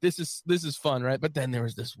I was like, this is fun, right? But then there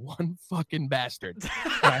was this one fucking bastard.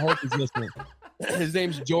 I hope he's listening. His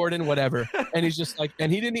name's Jordan, whatever. And he's just like,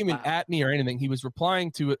 and he didn't even at me or anything. He was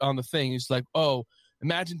replying to it on the thing. He's like, "Oh,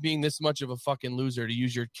 imagine being this much of a fucking loser to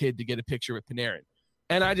use your kid to get a picture with Panarin."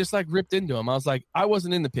 And I just like ripped into him. I was like, I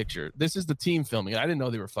wasn't in the picture. This is the team filming it. I didn't know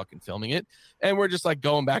they were fucking filming it. And we're just like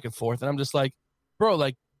going back and forth. And I'm just like, bro,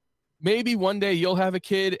 like maybe one day you'll have a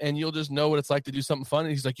kid and you'll just know what it's like to do something fun. And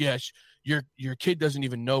he's like, yeah, your kid doesn't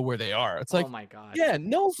even know where they are. It's like, oh my God. Yeah,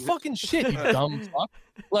 no fucking shit, you dumb fuck.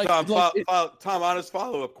 Like, Tom, honest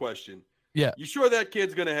follow-up question. Yeah. You sure that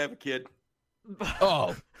kid's going to have a kid?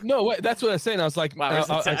 Oh, no, wait, that's what I was saying. I was like, wow,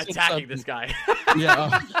 we're attacking this guy.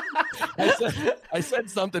 Yeah. I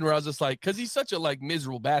said something where I was just like, because he's such a like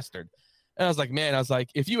miserable bastard. And I was like, man,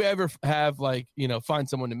 if you ever have like, find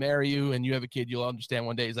someone to marry you and you have a kid, you'll understand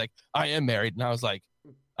one day. He's like, I am married. And I was like,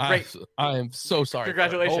 I am so sorry.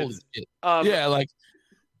 Congratulations. Yeah, like,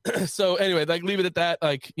 so anyway, like leave it at that.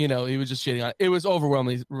 Like, he was just shitting on it. It was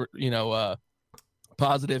overwhelmingly,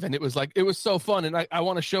 positive. And it was like, it was so fun. And I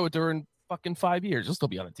want to show it to her in fucking 5 years. You'll still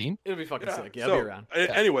be on the team. It'll be fucking sick. Yeah, so, I'll be around.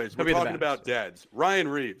 Anyways, He'll we're be talking about dads. Ryan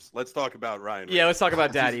Reeves. Let's talk about Ryan Reeves. Yeah, let's talk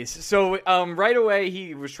about daddies. So right away,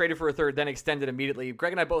 he was traded for a third, then extended immediately.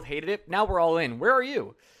 Greg and I both hated it. Now we're all in. Where are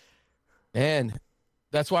you? Man,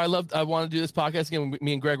 that's why I want to do this podcast again.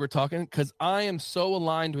 Me and Greg were talking because I am so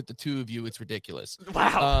aligned with the two of you. It's ridiculous.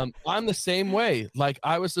 Wow. I'm the same way. Like,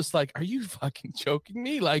 I was just like, are you fucking joking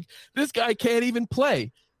me? Like, this guy can't even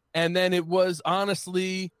play. And then it was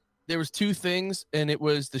honestly, there was two things, and it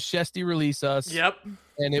was the Shesty release us. Yep.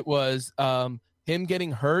 And it was him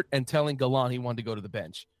getting hurt and telling Gallant he wanted to go to the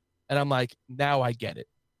bench. And I'm like, now I get it.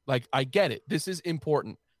 Like, I get it. This is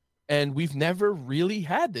important. And we've never really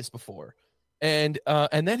had this before. And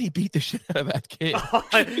then he beat the shit out of that kid.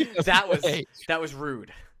 that was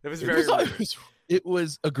rude. That was very rude. It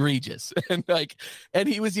was egregious. And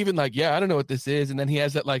he was even like, yeah, I don't know what this is. And then he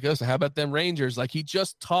has that like, oh, so how about them Rangers? Like, he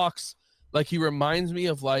just talks like he reminds me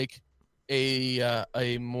of like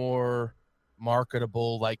a more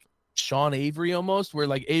marketable, like Sean Avery almost, where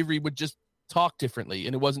like Avery would just talk differently.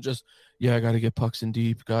 And it wasn't just, yeah, I got to get pucks in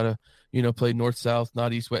deep, got to, play north-south,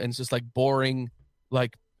 not east-west. And it's just like boring,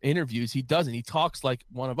 like interviews. He doesn't. He talks like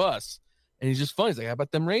one of us. And he's just funny. He's like, how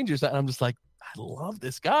about them Rangers? And I'm just like, I love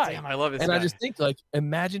this guy. Damn, I love this guy. And I just think like,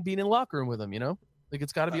 imagine being in the locker room with him, like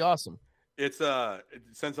it's got to be awesome. It's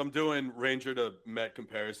since I'm doing Ranger to Met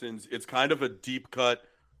comparisons, it's kind of a deep cut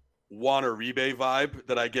Juan Uribe vibe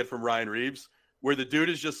that I get from Ryan Reeves, where the dude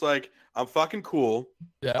is just like, I'm fucking cool.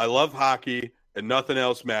 Yeah. I love hockey and nothing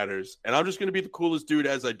else matters. And I'm just going to be the coolest dude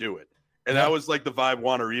as I do it. And that was like the vibe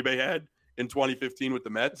Juan Uribe had in 2015 with the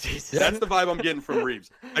Mets. Jesus. That's the vibe I'm getting from Reeves.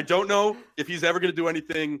 I don't know if he's ever going to do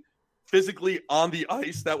anything physically on the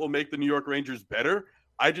ice that will make the New York Rangers better.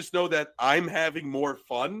 I just know that I'm having more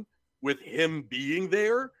fun with him being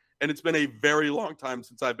there. And it's been a very long time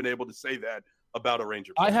since I've been able to say that about a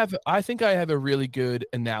Ranger player. I think I have a really good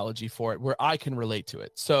analogy for it where I can relate to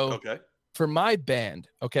it. So for my band,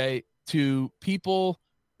 to people,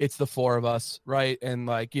 it's the four of us, right? And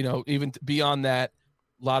like, even beyond that,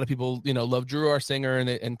 a lot of people, love Drew, our singer,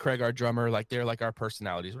 and Craig, our drummer. Like, they're like our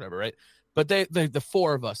personalities, whatever, right? But they the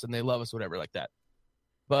four of us, and they love us, whatever, like that.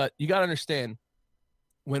 But you got to understand,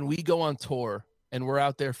 when we go on tour and we're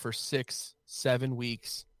out there for 6-7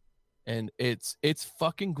 weeks, and it's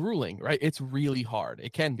fucking grueling, right? It's really hard.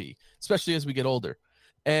 It can be, especially as we get older.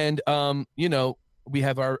 And you know, we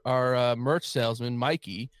have our merch salesman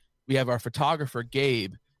Mikey, we have our photographer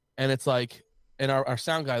Gabe, and it's like, and our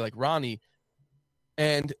sound guy like Ronnie,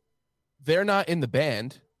 and they're not in the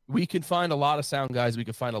band. We could find a lot of sound guys, we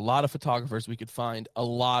could find a lot of photographers, we could find a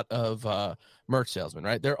lot of merch salesmen,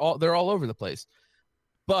 right? They're all over the place.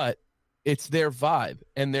 But it's their vibe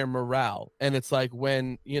and their morale. And it's like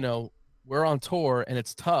when, you know, we're on tour and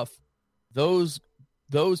it's tough, those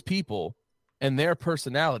people and their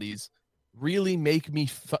personalities really make me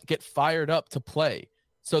get fired up to play.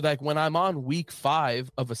 So that when I'm on week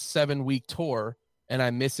 5 of a 7-week tour and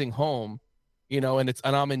I'm missing home, you know, and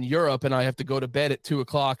I'm in Europe and I have to go to bed at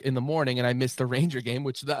 2:00 in the morning and I miss the Ranger game,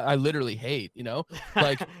 which I literally hate, you know,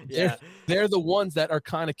 like yeah. they're the ones that are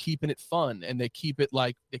kind of keeping it fun, and they keep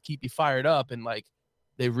you fired up, and like,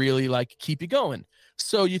 they really like keep you going.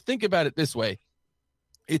 So you think about it this way,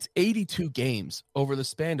 it's 82 games over the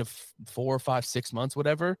span of 4, 5, 6 months,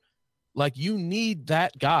 whatever. Like, you need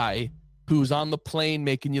that guy who's on the plane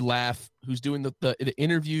making you laugh, who's doing the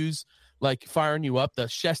interviews, like firing you up, the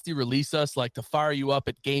Shesty release us, like to fire you up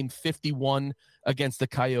at game 51 against the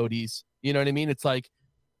Coyotes. You know what I mean? It's like,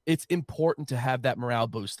 it's important to have that morale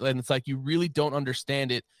boost. And it's like, you really don't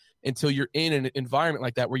understand it until you're in an environment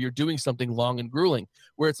like that, where you're doing something long and grueling,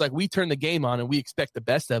 where it's like, we turn the game on and we expect the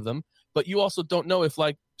best of them, but you also don't know if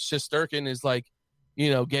like Shesterkin is like, you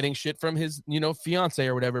know, getting shit from his, you know, fiance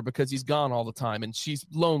or whatever, because he's gone all the time and she's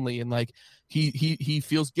lonely, and like he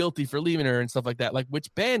feels guilty for leaving her and stuff like that, like,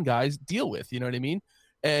 which band guys deal with, you know what I mean?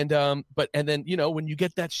 And and then, you know, when you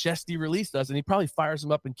get that Shesty release does, and he probably fires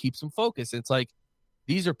them up and keeps them focused. It's like,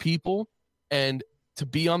 these are people, and to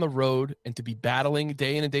be on the road and to be battling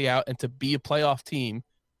day in and day out and to be a playoff team,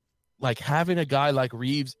 like, having a guy like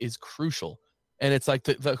Reeves is crucial. And it's like,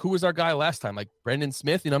 who was our guy last time? Like Brendan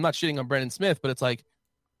Smith. You know, I'm not shitting on Brendan Smith, but it's like,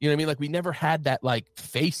 you know what I mean? Like, we never had that like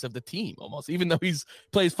face of the team almost, even though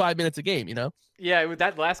plays 5 minutes a game, you know? Yeah,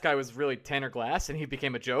 that last guy was really Tanner Glass, and he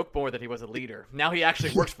became a joke more than he was a leader. Now he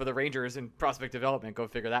actually works for the Rangers in prospect development. Go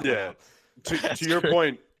figure that one out. To your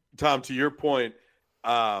point, Tom,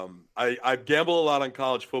 I gamble a lot on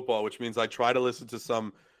college football, which means I try to listen to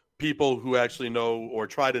some people who actually know, or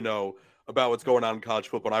try to know, about what's going on in college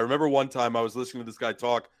football. And I remember one time I was listening to this guy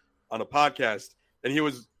talk on a podcast, and he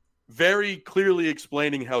was very clearly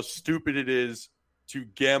explaining how stupid it is to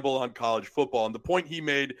gamble on college football. And the point he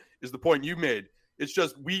made is the point you made. It's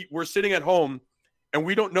just, we're sitting at home and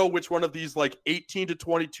we don't know which one of these like 18 to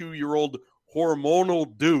 22-year-old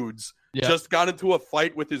hormonal dudes just got into a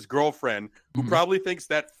fight with his girlfriend, who probably thinks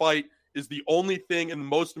that fight is the only thing and the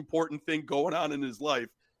most important thing going on in his life.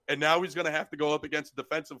 And now he's going to have to go up against a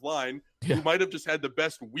defensive line who might have just had the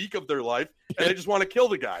best week of their life, and they just want to kill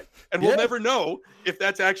the guy. And we'll never know if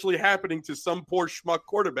that's actually happening to some poor schmuck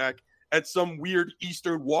quarterback at some weird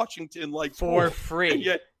Eastern Washington like for school. free. And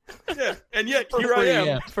yet here I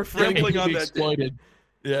am for free, gambling on that. Exploited.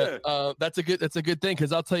 That's a good thing,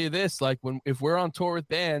 because I'll tell you this: like, if we're on tour with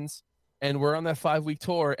bands and we're on that 5-week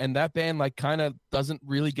tour, and that band like kind of doesn't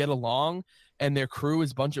really get along, and their crew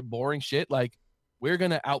is a bunch of boring shit, like, we're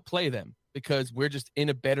going to outplay them because we're just in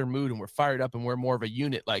a better mood and we're fired up and we're more of a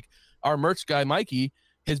unit. Like, our merch guy, Mikey,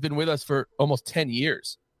 has been with us for almost 10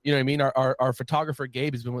 years. You know what I mean? Our photographer,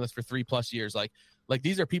 Gabe, has been with us for 3+ years. Like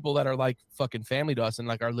these are people that are like fucking family to us and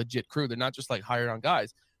like our legit crew. They're not just like hired on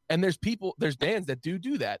guys. And there's bands that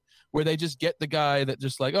do that, where they just get the guy that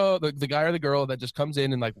just like, oh, the guy or the girl that just comes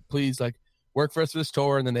in and like, please, like, work for us for this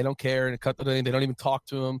tour, and then they don't care and cut the thing. They don't even talk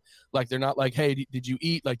to them. Like, they're not like, hey, did you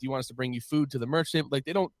eat? Like, do you want us to bring you food to the merch table? Like,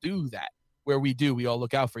 they don't do that. Where we do, we all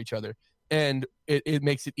look out for each other, and it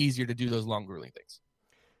makes it easier to do those long, grueling things.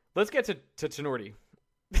 Let's get to Tenorti,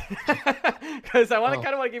 because I kind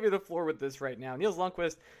of want to give you the floor with this right now. Niels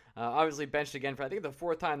Lundqvist, obviously benched again for, I think, the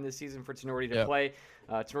 4th time this season for Tenorti to play.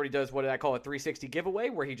 Tenorti does what I call a 360 giveaway,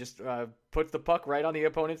 where he just puts the puck right on the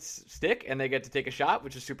opponent's stick, and they get to take a shot,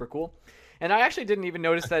 which is super cool. And I actually didn't even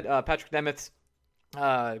notice that Patrick Nemeth's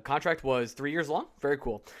contract was 3 years long. Very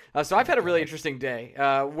cool. So I've had a really interesting day.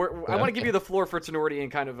 I want to give you the floor for Tenorti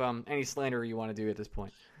and kind of any slander you want to do at this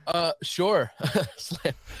point. Sure.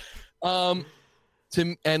 And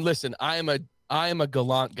listen, I am a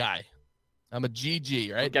gallant guy. I'm a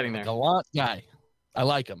GG, right? I'm getting there. A gallant guy. I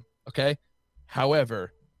like him. Okay.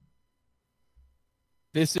 However,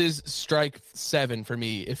 this is strike 7 for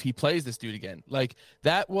me if he plays this dude again. Like,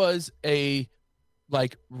 that was a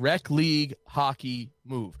like rec league hockey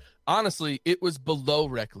move. Honestly, it was below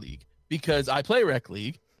rec league, because I play rec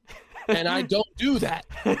league and I don't do that.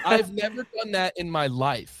 I've never done that in my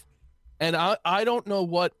life. And I don't know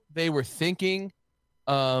what they were thinking.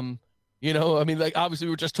 You know, I mean, like, obviously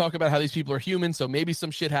we were just talking about how these people are human, so maybe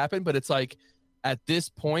some shit happened, but it's like, at this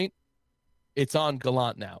point, it's on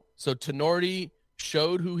Gallant now. So Tenorti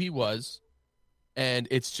showed who he was, and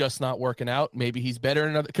it's just not working out. Maybe he's better in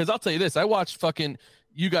another, because I'll tell you this, I watched fucking,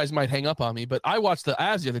 you guys might hang up on me, but I watched the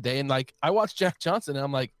Avs the other day, and like, I watched Jack Johnson, and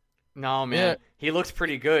I'm like, no, man, yeah, he looks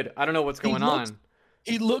pretty good. I don't know what's going on.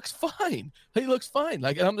 He looks fine. He looks fine.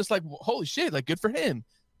 Like, and I'm just like, holy shit, like, good for him.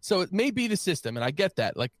 So it may be the system, and I get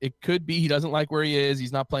that. Like, it could be he doesn't like where he is.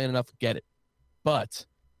 He's not playing enough. Get it. But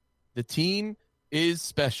the team is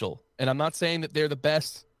special, and I'm not saying that they're the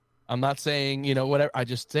best. I'm not saying, you know, whatever. I'm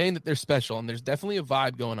just saying that they're special, and there's definitely a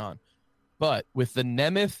vibe going on. But with the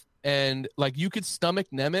Nemeth, and, like, you could stomach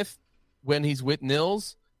Nemeth when he's with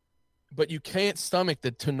Nils, but you can't stomach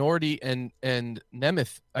the Tenorti and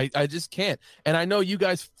Nemeth. I just can't. And I know you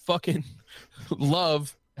guys fucking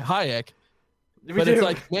love Hayek. It's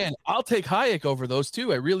like, man, I'll take Hayek over those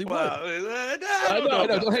two. I really would. I know.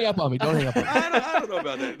 Don't hang up on me. Don't hang up on me. I don't know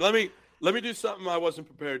about that. Let me do something I wasn't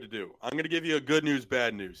prepared to do. I'm going to give you a good news,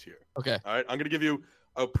 bad news here. Okay. All right. I'm going to give you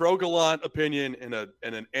a pro-Gallant opinion and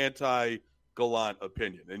an anti-Gallant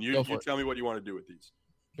opinion. And you tell me what you want to do with these.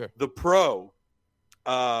 Sure. The pro,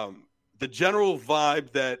 the general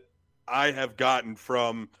vibe that I have gotten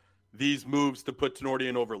from these moves to put Tenorti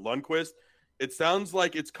in over Lundqvist, it sounds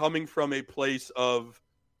like it's coming from a place of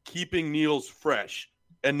keeping Niels fresh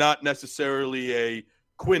and not necessarily a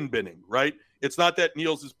Quinn binning, right? It's not that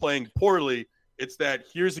Niels is playing poorly. It's that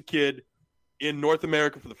here's a kid in North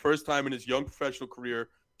America for the first time in his young professional career,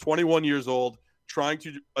 21 years old, trying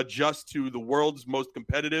to adjust to the world's most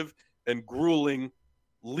competitive and grueling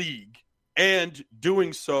league, and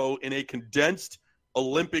doing so in a condensed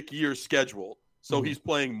Olympic year schedule. So he's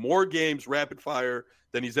playing more games rapid fire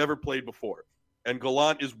than he's ever played before. And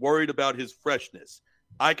Gallant is worried about his freshness.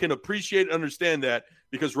 I can appreciate and understand that,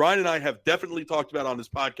 because Ryan and I have definitely talked about on this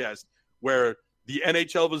podcast where the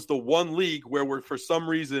NHL was the one league where we're, for some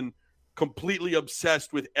reason, completely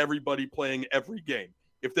obsessed with everybody playing every game.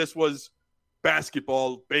 If this was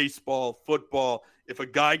basketball, baseball, football, if a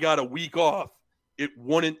guy got a week off, it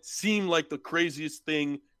wouldn't seem like the craziest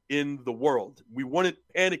thing in the world. We wouldn't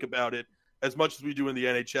panic about it as much as we do in the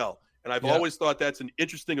NHL. And I've always thought that's an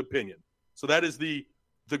interesting opinion. So that is the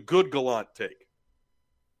good Gallant take.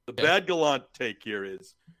 The bad Gallant take here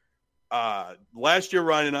is last year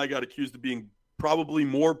Ryan and I got accused of being probably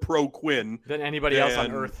more pro Quinn than anybody else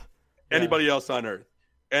on earth. Anybody else on earth.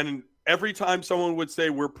 And every time someone would say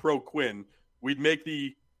we're pro Quinn, we'd make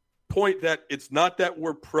the point that it's not that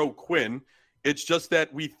we're pro Quinn. It's just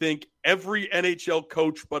that we think every NHL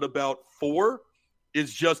coach but about 4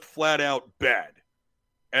 is just flat out bad.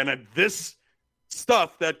 And this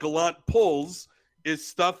stuff that Gallant pulls is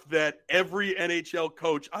stuff that every NHL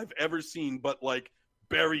coach I've ever seen but like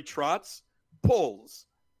Barry Trotz pulls.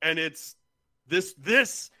 And it's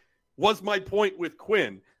this was my point with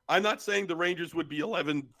Quinn. I'm not saying the Rangers would be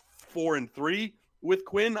 11-4-3 with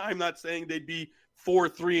Quinn. I'm not saying they'd be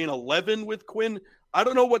 4-3-11 with Quinn. I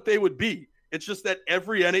don't know what they would be. It's just that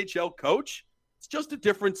every NHL coach, it's just a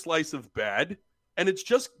different slice of bad. And it's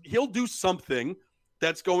just, he'll do something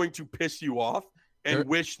that's going to piss you off and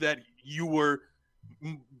wish that you were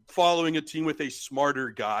following a team with a smarter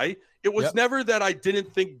guy. It was never that I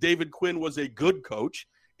didn't think David Quinn was a good coach.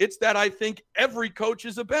 It's that I think every coach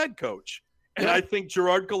is a bad coach. And I think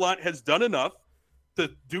Gerard Gallant has done enough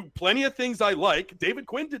to do plenty of things I like. David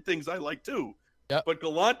Quinn did things I like too. Yep. But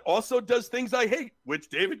Gallant also does things I hate, which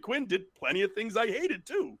David Quinn did plenty of things I hated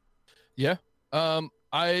too. Yeah.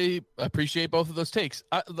 I appreciate both of those takes.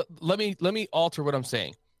 Let me alter what I'm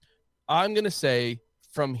saying. I'm going to say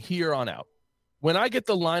from here on out, when I get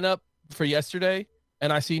the lineup for yesterday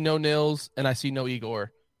and I see no Nils and I see no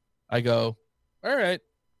Igor, I go, all right.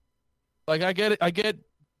 Like, I get it. I get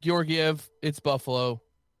Georgiev. It's Buffalo.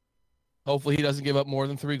 Hopefully he doesn't give up more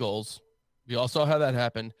than 3 goals. We all saw how that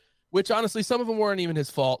happened, which honestly, some of them weren't even his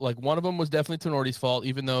fault. Like, one of them was definitely Tenorti's fault,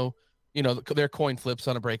 even though, you know, they're coin flips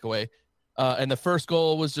on a breakaway. And the first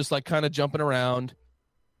goal was just like kind of jumping around.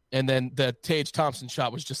 And then the Tage Thompson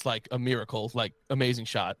shot was just like a miracle, like amazing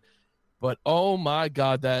shot. But oh my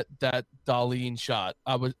God, that Dahlin shot.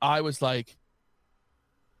 I was like,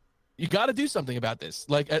 you got to do something about this.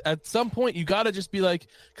 Like at some point you got to just be like,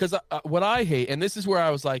 because what I hate, and this is where I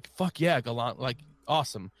was like, fuck yeah, Gallant, like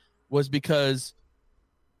awesome, was because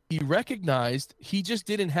he recognized he just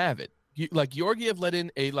didn't have it. Like Georgiev let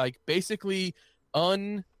in a like basically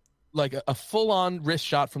like a full-on wrist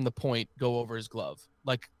shot from the point go over his glove.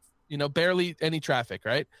 Like, you know, barely any traffic,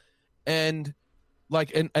 right? And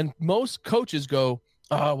like and most coaches go,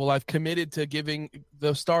 oh, well, I've committed to giving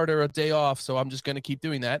the starter a day off, so I'm just going to keep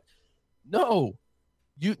doing that. No,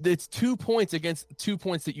 it's 2 points against 2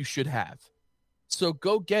 points that you should have. So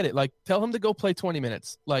go get it. Like, tell him to go play 20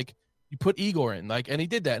 minutes. Like, you put Igor in, like, and he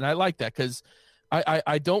did that. And I like that because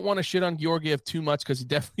I don't want to shit on Georgiev too much because he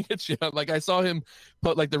definitely gets shit on. Like, I saw him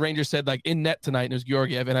put, like, the Rangers said, like, in net tonight, and it was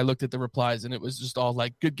Georgiev, and I looked at the replies, and it was just all,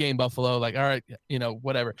 like, good game, Buffalo. Like, all right,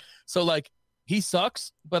 whatever. So, like, he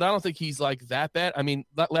sucks, but I don't think he's, like, that bad. I mean,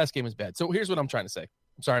 that last game was bad. So here's what I'm trying to say.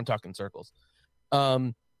 I'm sorry I'm talking in circles.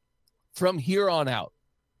 From here on out,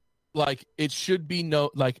 like, it should be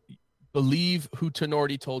believe who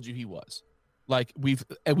Tenorti told you he was. Like,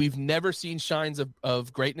 we've never seen signs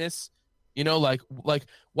of greatness. Like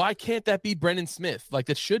why can't that be Brendan Smith? Like,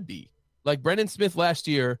 that should be. Like, Brendan Smith last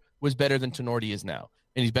year was better than Tenorti is now.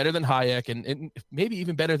 And he's better than Hayek and maybe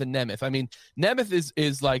even better than Nemeth. I mean, Nemeth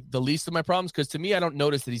is like the least of my problems because to me, I don't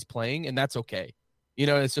notice that he's playing, and that's okay.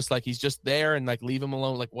 It's just like he's just there and like leave him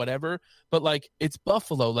alone, like whatever. But like, it's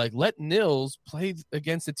Buffalo. Like, let Nils play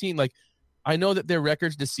against a team. Like, I know that their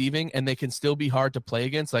record's deceiving and they can still be hard to play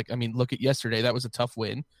against. Like, I mean, look at yesterday. That was a tough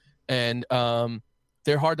win. And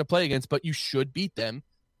they're hard to play against, but you should beat them.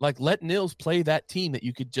 Like, let Nils play that team that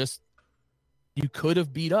you could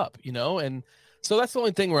have beat up, And so that's the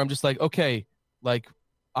only thing where I'm just like, okay, like,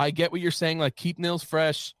 I get what you're saying. Like, keep Nils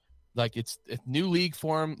fresh. Like, it's a new league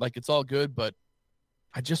for him. Like, it's all good, but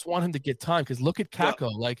I just want him to get time because look at Kakko.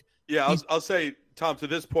 I'll say, Tom, to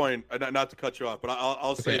this point, not to cut you off, but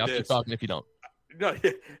I'll say I'll this. keep talking if you don't. No,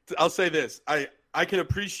 I'll say this. I can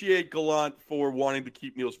appreciate Gallant for wanting to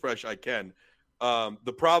keep Nils fresh. I can.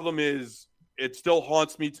 The problem is it still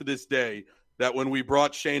haunts me to this day that when we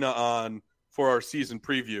brought Shayna on for our season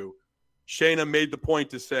preview, Shayna made the point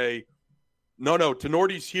to say, no,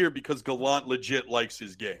 Tenorti's here because Gallant legit likes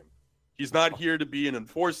his game. He's not here to be an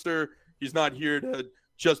enforcer. He's not here to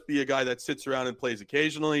just be a guy that sits around and plays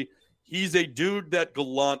occasionally. He's a dude that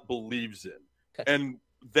Gallant believes in. Okay. And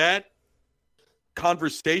that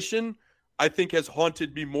conversation, I think, has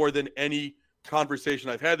haunted me more than any conversation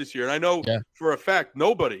I've had this year. And I know for a fact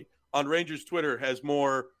nobody on Rangers Twitter has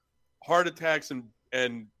more heart attacks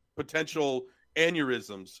and potential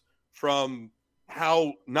aneurysms from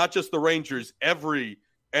how not just the Rangers, every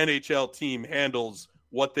NHL team handles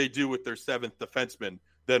what they do with their seventh defenseman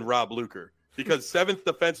than Rob Luker. Because seventh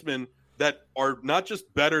defensemen that are not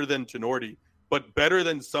just better than Tenorti, but better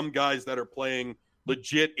than some guys that are playing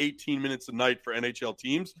legit 18 minutes a night for NHL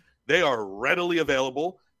teams, they are readily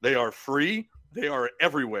available. They are free. They are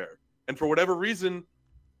everywhere. And for whatever reason,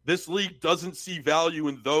 this league doesn't see value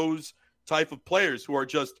in those type of players who are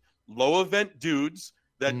just low event dudes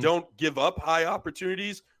that don't give up high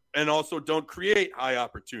opportunities and also don't create high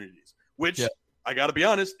opportunities, which I got to be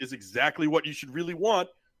honest is exactly what you should really want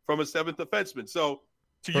from a seventh defenseman. So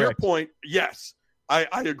to your point, yes, I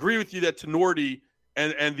agree with you that Tenorti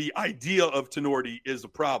and the idea of Tenorti is a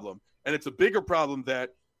problem. And it's a bigger problem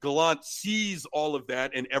that Gallant sees all of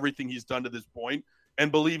that and everything he's done to this point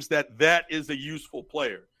and believes that that is a useful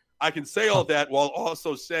player. I can say all that while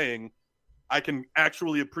also saying I can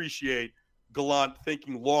actually appreciate Gallant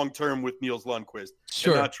thinking long-term with Niels Lundqvist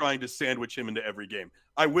and not trying to sandwich him into every game.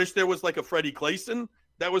 I wish there was like a Freddie Claesson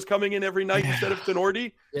that was coming in every night instead of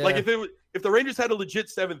Tenorti. Yeah. Like if the Rangers had a legit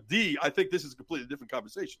 7th D, I think this is a completely different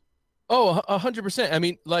conversation. Oh, 100%. I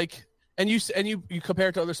mean, like, and you compare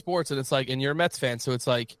it to other sports, and it's like, and you're a Mets fan, so it's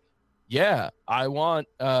like, yeah, I want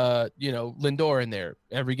Lindor in there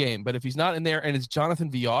every game, but if he's not in there and it's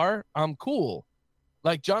Jonathan VR, I'm cool.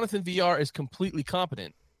 Like, Jonathan VR is completely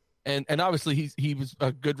competent. And obviously he was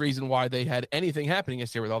a good reason why they had anything happening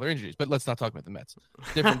this year with all their injuries. But let's not talk about the Mets.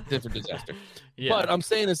 Different disaster. Yeah. But I'm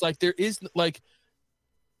saying is like there is like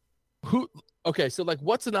who okay, so like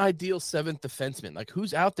what's an ideal 7th defenseman? Like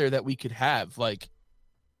who's out there that we could have? Like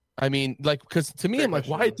I mean, like because to me Great I'm like,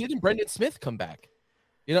 why didn't Brendan Smith come back?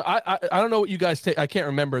 I don't know what you guys take. I can't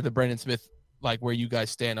remember the Brendan Smith like where you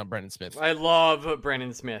guys stand on Brendan Smith. I love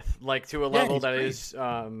Brendan Smith, like to a level that great. Is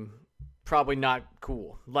probably not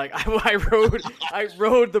cool. Like I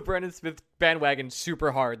rode the Brendan Smith bandwagon super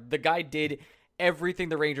hard. The guy did everything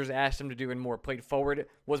the Rangers asked him to do and more. Played forward,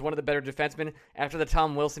 was one of the better defensemen. After the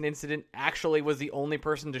Tom Wilson incident, actually was the only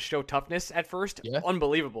person to show toughness at first. Yeah.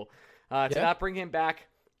 Unbelievable. To not bring him back,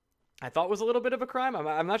 I thought was a little bit of a crime.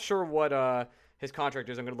 I'm not sure what his contract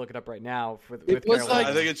is. I'm going to look it up right now. With Carolina.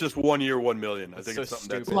 I think it's just 1 year, $1 million. I think it's something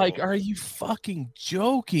stupid. that's like, are you fucking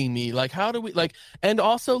joking me? Like, how do we like? And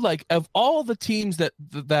also, like, of all the teams that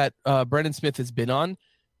Brendan Smith has been on,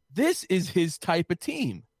 this is his type of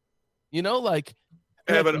team. Like.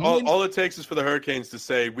 Yeah, but all it takes is for the Hurricanes to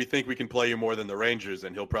say, we think we can play you more than the Rangers,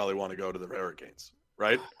 and he'll probably want to go to the Hurricanes.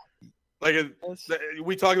 right? Like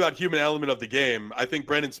we talk about human element of the game. I think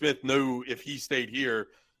Brendan Smith knew if he stayed here,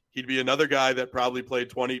 he'd be another guy that probably played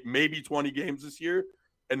 20 games this year,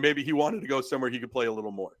 and maybe he wanted to go somewhere he could play a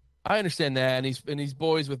little more. I understand that, and he's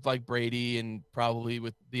boys with like Brady and probably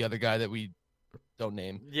with the other guy that we don't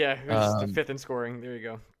name. Yeah, who's the 5th in scoring. There you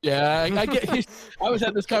go. Yeah, I get. I was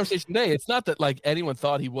having this conversation today. It's not that like anyone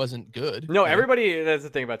thought he wasn't good. No, everybody. That's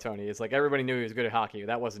the thing about Tony. It's like everybody knew he was good at hockey.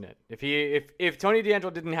 That wasn't it. If Tony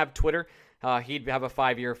DeAngelo didn't have Twitter, he'd have a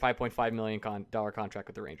 5-year, $5.5 million contract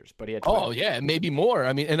with the Rangers. But he had Twitter. Oh yeah, maybe more.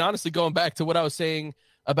 I mean, and honestly, going back to what I was saying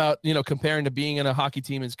about comparing to being in a hockey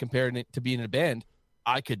team as comparing to being in a band,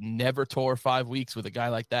 I could never tour 5 weeks with a guy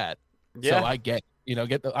like that. Yeah. So I get I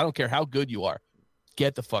don't care how good you are.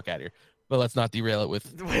 Get the fuck out of here. But let's not derail it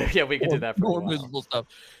with yeah, we can do that for more miserable stuff.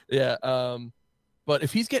 Yeah. But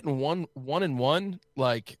if he's getting one and one,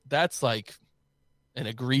 like that's like an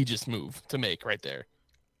egregious move to make right there.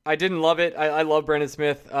 I didn't love it. I love Brendan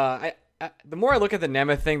Smith. The more I look at the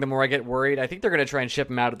Nemeth thing, the more I get worried. I think they're going to try and ship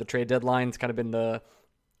him out at the trade deadline. It's kind of been the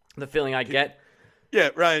feeling I get. Yeah,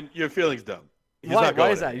 Ryan, your feeling's dumb. Why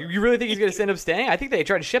is that? You really think he's going to end up staying? I think they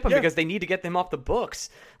try to ship him because they need to get them off the books.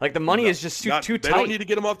 Like the money is just too tight. They don't need to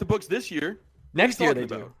get him off the books this year. Next year they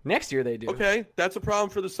do. Next year they do. Okay, that's a problem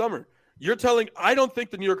for the summer. I don't think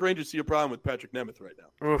the New York Rangers see a problem with Patrick Nemeth right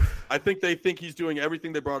now. Oof. I think they think he's doing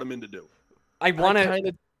everything they brought him in to do. I want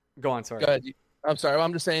to go on. Sorry. Go ahead. I'm sorry.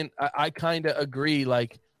 I'm just saying I kind of agree.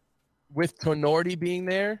 Like with Tonordi being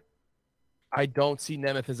there, I don't see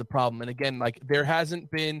Nemeth as a problem. And again, like there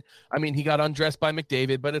hasn't been. I mean, he got undressed by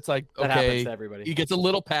McDavid, but it's like that happens to everybody. He gets a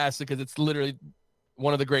little pass because it's literally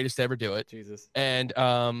one of the greatest to ever do it. Jesus. And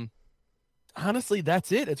honestly,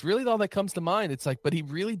 that's it. It's really all that comes to mind. It's like, but he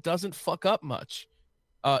really doesn't fuck up much.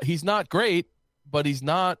 He's not great, but he's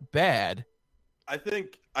not bad. I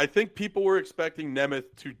think people were expecting Nemeth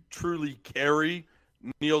to truly carry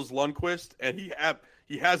Niels Lundqvist, and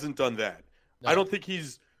he hasn't done that. No. I don't think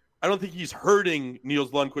he's hurting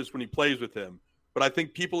Niels Lundqvist when he plays with him, but I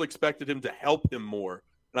think people expected him to help him more,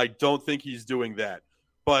 and I don't think he's doing that.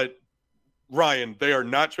 But Ryan, they are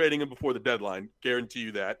not trading him before the deadline. Guarantee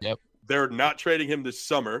you that. Yep. They're not trading him this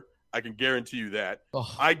summer. I can guarantee you that.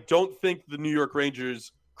 Oh. I don't think the New York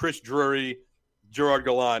Rangers, Chris Drury, Gerard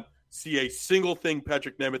Gallant, see a single thing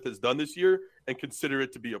Patrick Nemeth has done this year and consider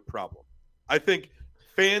it to be a problem. I think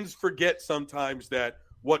fans forget sometimes that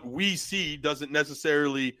what we see doesn't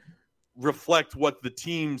necessarily reflect what the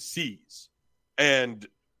team sees. And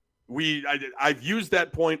I've used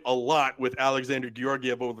that point a lot with Alexander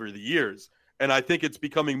Georgiev over the years. And I think it's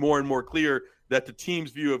becoming more and more clear that the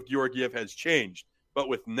team's view of Georgiev has changed. But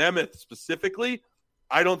with Nemeth specifically,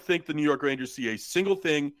 I don't think the New York Rangers see a single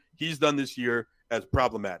thing he's done this year as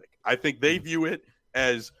problematic. I think they view it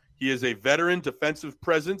as he is a veteran defensive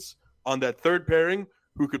presence on that third pairing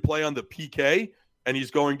who could play on the PK, and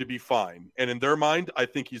he's going to be fine. And in their mind, I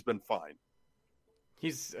think he's been fine.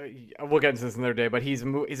 He's we'll get into this another day, but he's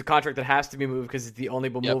a contract that has to be moved because it's the only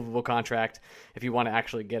movable contract if you want to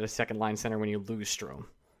actually get a second line center when you lose Strome.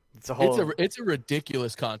 It's a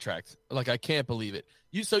ridiculous contract. Like I can't believe it.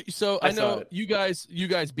 I know you guys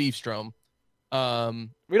beef Strome.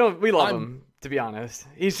 We love him, to be honest.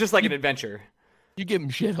 He's just like an adventure. You give him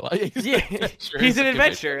shit. He's an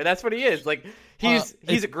adventure. That's what he is. Like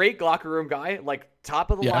he's a great locker room guy, like top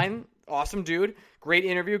of the line, awesome dude, great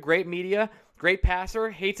interview, great media, great passer,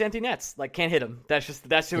 hates empty nets, like can't hit him.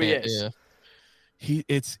 That's who he is. Yeah.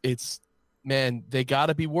 It's man, they got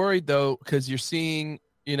to be worried though cuz you're seeing,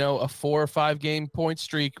 a 4 or 5 game point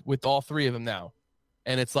streak with all three of them now.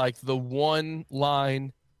 And it's like the one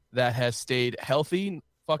line that has stayed healthy,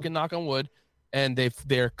 fucking knock on wood, and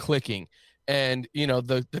they're clicking. And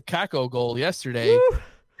the Kakko goal yesterday, woo!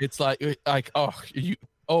 It's like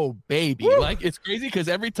oh baby, woo! Like it's crazy because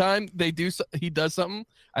every time he does something,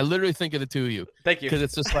 I literally think of the two of you. Thank you. Because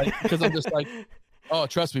it's just like I'm just like, oh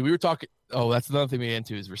trust me, we were talking. Oh, that's another thing we get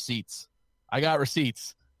into is receipts. I got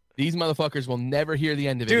receipts. These motherfuckers will never hear the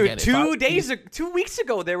end of it again. 2 weeks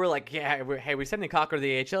ago, they were like, we're sending Kakko to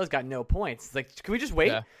the AHL. He's got no points. It's like, can we just wait?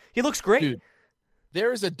 Yeah. He looks great. Dude,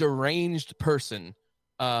 there is a deranged person,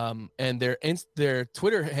 and their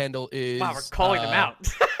Twitter handle is... Wow, we're calling them out.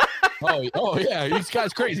 oh yeah, this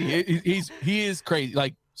guy's crazy. He is crazy,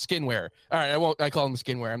 like skin wearer. All right, I call him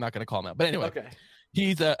skin wearer. I'm not going to call him out. But anyway. Okay.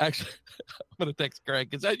 He's actually. I'm gonna text Greg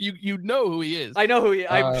because you know who he is. I know who he.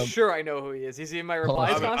 I'm sure I know who he is. Is he in my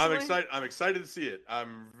replies constantly? I'm excited to see it.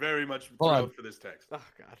 I'm very much thrilled for this text. Oh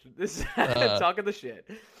god, this is talking the shit.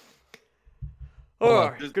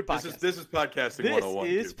 Oh, good podcast. This is podcasting This 101.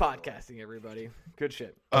 is podcasting, everybody. Good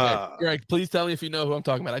shit. Okay. Greg, please tell me if you know who I'm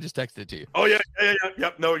talking about. I just texted it to you. Oh yeah.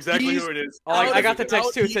 Yep. Know exactly who it is. Oh, I got the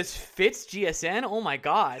text too. It says Fitz GSN. Oh my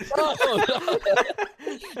god.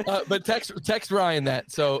 But text Ryan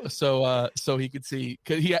that so he could see,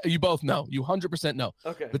 because you both know, you 100% know.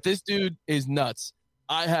 Okay. But this dude is nuts.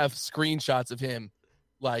 I have screenshots of him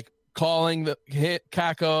like calling the hit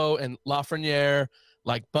Kakko and Lafreniere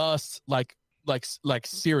like bus, like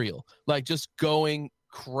cereal, like just going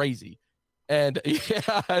crazy. And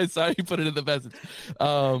yeah, I saw you put it in the message.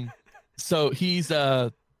 So he's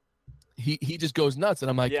he just goes nuts,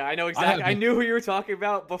 and I'm like, yeah, I know exactly. I knew who you were talking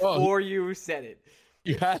about before you said it.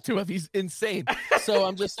 You had to have. He's insane. So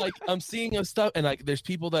I'm just like, I'm seeing his stuff, and like, there's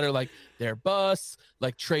people that are like, they're busts,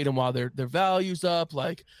 like trade them while their value's up.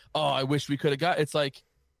 Like, oh, I wish we could have got. It's like,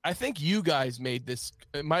 I think you guys made this.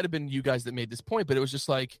 It might have been you guys that made this point, but it was just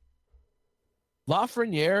like,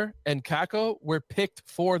 Lafreniere and Kakko were picked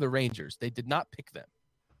for the Rangers. They did not pick them.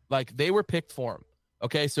 Like, they were picked for him.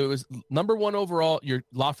 Okay, so it was number 1 overall. You're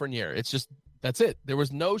Lafreniere. It's just, that's it. There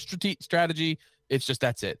was no strategy. It's just,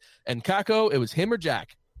 that's it. And Kakko, it was him or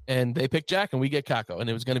Jack, and they picked Jack, and we get Kakko, and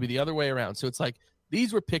it was going to be the other way around. So it's like,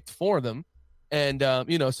 these were picked for them, and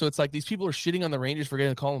so it's like, these people are shitting on the Rangers for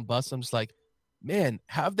getting to call them busts. I'm just like, man,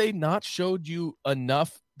 have they not showed you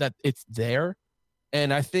enough that it's there?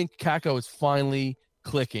 And I think Kakko is finally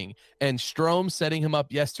clicking. And Strome setting him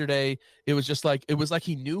up yesterday, it was just like, it was like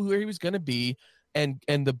he knew where he was going to be. And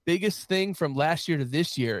the biggest thing from last year to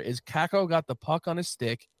this year is Kakko got the puck on his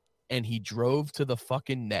stick and he drove to the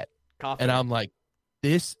fucking net. Confident. And I'm like,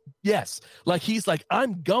 yes. Like, he's like,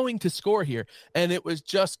 I'm going to score here. And it was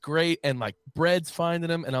just great. And like, Bread's finding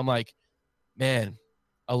him. And I'm like, man,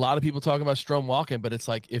 a lot of people talking about Strome walking, but it's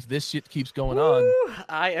like, if this shit keeps going on,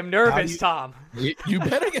 I am nervous, Tom. You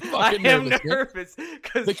better get fucking nervous. I am nervous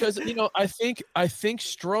because I think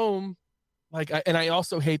Strome, like, and I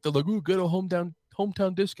also hate the good a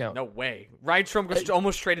hometown discount. No way. Ryan Strome was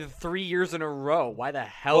almost traded 3 years in a row. Why the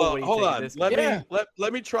hell? Well, hold on.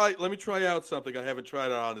 Let me try out something I haven't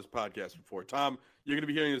tried out on this podcast before. Tom, you're going to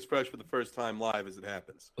be hearing this fresh for the first time live as it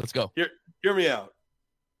happens. Let's go. Hear me out.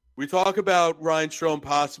 We talk about Ryan Strome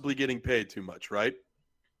possibly getting paid too much, right?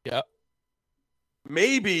 Yeah.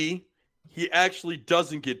 Maybe he actually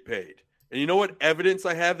doesn't get paid. And you know what evidence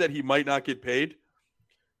I have that he might not get paid?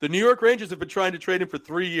 The New York Rangers have been trying to trade him for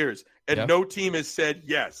 3 years, and no team has said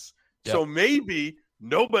yes. Yep. So maybe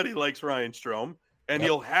nobody likes Ryan Strome, and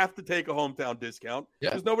he'll have to take a hometown discount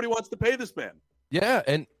because nobody wants to pay this man. Yeah,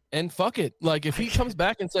 and fuck it. Like, if he comes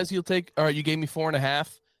back and says he'll take, all right, you gave me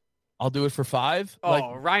 4.5, I'll do it for 5. Oh, like,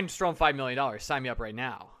 Ryan Strome, $5 million. Sign me up right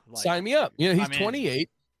now. Like, sign me up. He's 28.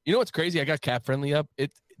 You know what's crazy? I got cap friendly up.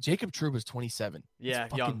 Jacob True was 27. Yeah,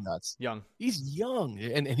 it's fucking nuts. Young. He's young,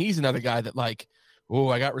 and he's another guy that, like, oh,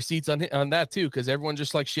 I got receipts on that too, because everyone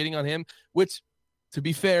just like shitting on him. Which, to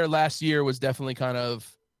be fair, last year was definitely kind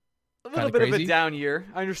of a little bit crazy. Of a down year.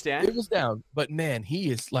 I understand. It was down, but man, he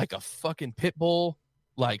is like a fucking pit bull,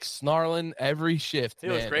 like snarling every shift. He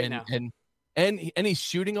looks great now. And he's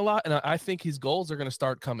shooting a lot, and I think his goals are going to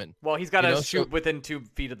start coming. Well, he's got to shoot within 2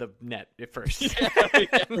 feet of the net at first.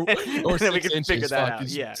 Or then we 6 can inches, figure that out.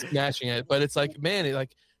 Yeah, smashing it. But it's like, man,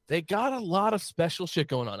 they got a lot of special shit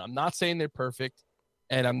going on. I'm not saying they're perfect,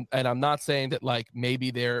 and I'm not saying that like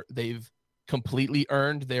maybe they've completely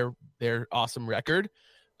earned their awesome record.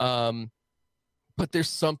 But there's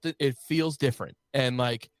something, it feels different, and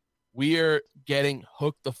like, we are getting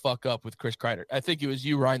hooked the fuck up with Chris Kreider. I think it was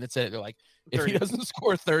you, Ryan, that said it. They're like, 30. If he doesn't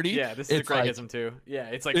score 30, this is a Gregism too. Yeah,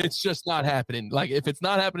 it's like, it's just not happening. Like, if it's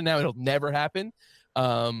not happening now, it'll never happen.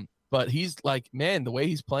 But he's like, man, the way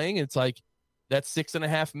he's playing, it's like that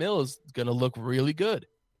 $6.5 million is gonna look really good,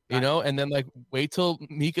 you know. And then like, wait till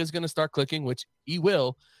Mika's gonna start clicking, which he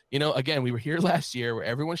will. You know, again, we were here last year where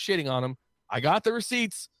everyone's shitting on him. I got the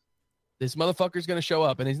receipts. This motherfucker's going to show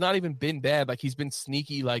up, and he's not even been bad. Like, he's been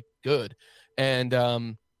sneaky, like, good. And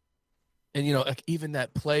you know, like, even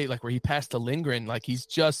that play, like, where he passed to Lindgren, like, he's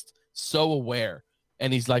just so aware,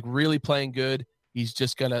 and he's like really playing good. He's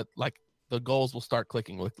just going to, like, the goals will start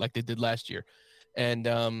clicking like they did last year. And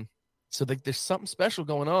so there's something special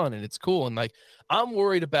going on, and it's cool. And like, I'm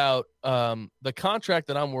worried about the contract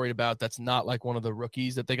that I'm worried about. That's not like one of the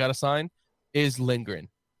rookies that they got to sign is Lindgren.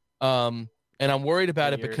 And I'm worried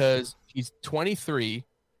about it because he's 23.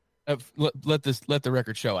 Let the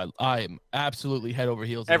record show. I am absolutely head over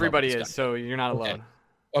heels. Everybody is, so you're not alone.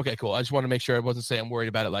 Okay, cool. I just want to make sure I wasn't saying I'm worried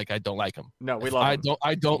about it like I don't like him. No, we love him.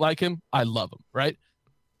 I don't like him. I love him, right?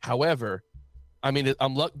 However, I mean,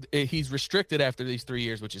 he's restricted after these 3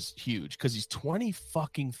 years, which is huge because he's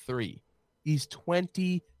 23. He's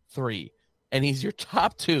 23, and he's your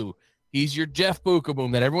top 2. He's your Jeff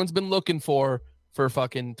Bukaboom that everyone's been looking for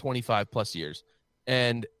fucking 25 plus years.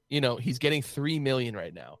 And, he's getting $3 million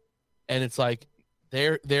right now. And it's like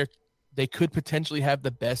they could potentially have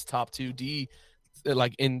the best top 2D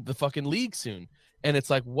like in the fucking league soon. And it's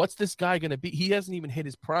like, what's this guy going to be? He hasn't even hit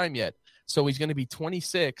his prime yet. So he's going to be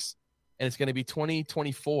 26 and it's going to be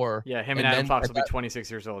 2024. Yeah, him and Adam Fox will be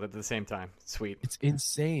 26 years old at the same time. Sweet. It's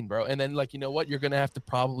insane, bro. And then, like, you know what? You're going to have to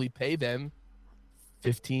probably pay them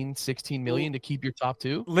 15, 16 million to keep your top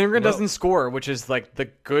 2. Lindgren doesn't score, which is like the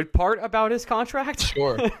good part about his contract.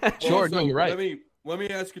 Sure. Sure. No, you're right. Let me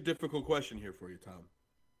ask a difficult question here for you, Tom.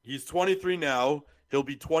 He's 23 now. He'll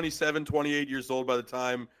be 27, 28 years old by the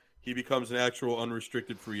time he becomes an actual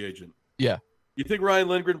unrestricted free agent. Yeah. You think Ryan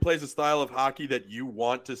Lindgren plays a style of hockey that you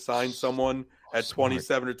want to sign someone at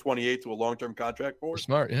 27 or 28 to a long-term contract for? You're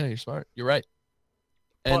smart. Yeah, you're smart. You're right.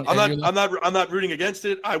 And I'm not rooting against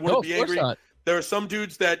it. I wouldn't be angry. Not. There are some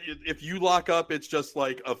dudes that if you lock up, it's just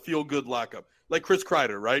like a feel-good lockup. Like Chris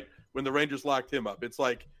Kreider, right? When the Rangers locked him up. It's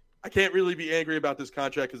like, I can't really be angry about this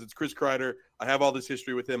contract because it's Chris Kreider. I have all this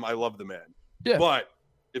history with him. I love the man. Yeah. But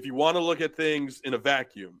if you want to look at things in a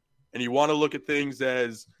vacuum and you want to look at things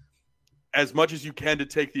as much as you can to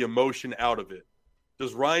take the emotion out of it,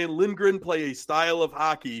 does Ryan Lindgren play a style of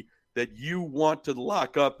hockey that you want to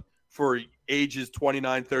lock up for ages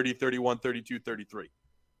 29, 30, 31, 32, 33?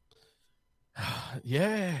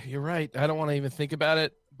 Yeah, you're right. I don't want to even think about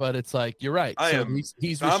it, but it's like, you're right. I am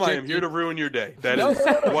here to ruin your day. That is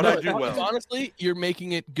what I do well. Honestly, you're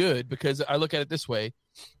making it good because I look at it this way.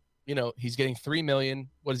 He's getting $3 million.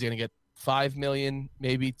 What is he going to get? $5 million,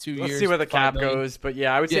 maybe 2 years. Let's see where the cap goes. But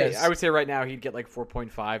yeah, I would say right now he'd get like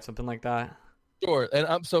 4.5, something like that. Sure.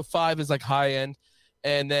 And so 5 is like high end.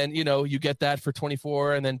 And then, you get that for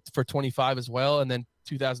 24 and then for 25 as well. And then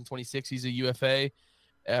 2026, he's a UFA.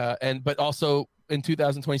 But also in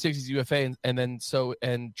 2026, he's UFA. And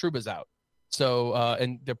Trouba's out. So,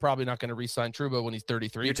 and they're probably not going to re-sign Trouba when he's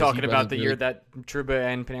 33. You're talking about the year that Trouba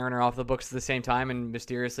and Panarin are off the books at the same time, and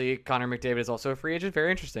mysteriously Connor McDavid is also a free agent.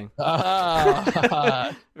 Very interesting.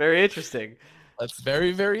 Very interesting. That's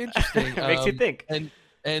very, very interesting. Makes you think.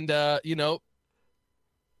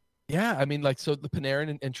 Yeah, I mean, like, so the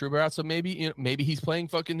Panarin and Trouba are out, so maybe he's playing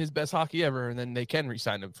fucking his best hockey ever, and then they can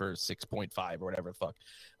re-sign him for 6.5 or whatever the fuck.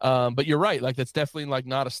 But you're right, like, that's definitely like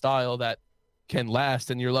not a style that can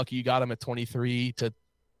last, and you're lucky you got him at 23 to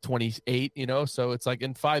 28, so it's like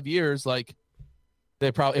in 5 years, like,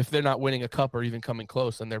 they probably, if they're not winning a cup or even coming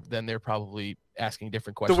close, then they're probably asking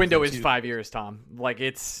different questions. The window is 5 years, Tom. Like,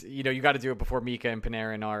 it's, you got to do it before Mika and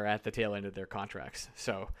Panarin are at the tail end of their contracts.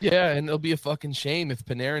 So yeah, and it'll be a fucking shame if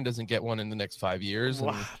Panarin doesn't get one in the next 5 years.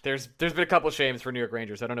 Wow. There's been a couple shames for New York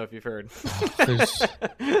Rangers. I don't know if you've heard.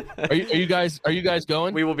 Are you guys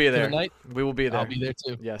going? We will be there tonight? We will be there. I'll be there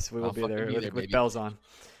too. Yes, we will be there with baby. bells on.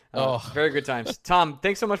 Very good times. Tom,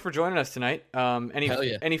 thanks so much for joining us tonight.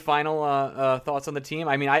 Any final thoughts on the team?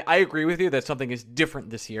 I mean, I agree with you that something is different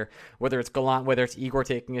this year, whether it's Gallant, whether it's Igor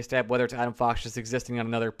taking a step, whether it's Adam Fox just existing on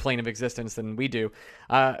another plane of existence than we do.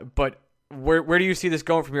 But where do you see this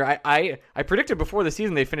going from here? I predicted before the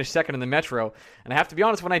season they finished second in the Metro, and I have to be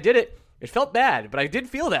honest, when I did it, it felt bad, but I did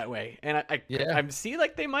feel that way. And I see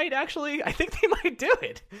like they might actually, I think they might do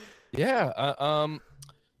it. Yeah.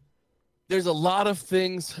 There's a lot of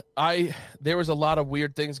things. There was a lot of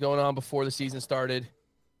weird things going on before the season started,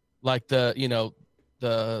 like the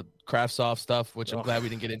Kravtsov stuff, which I'm glad we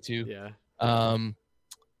didn't get into. Yeah.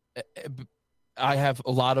 I have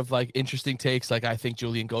a lot of like interesting takes. Like I think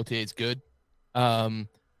Julien Gauthier is good. I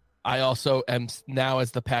also am now,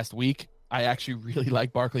 as the past week, I actually really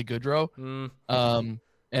like Barclay Goodrow. And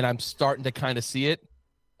I'm starting to kind of see it,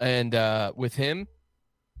 and with him,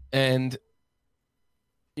 and.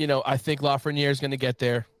 I think Lafreniere is going to get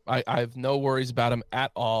there. I have no worries about him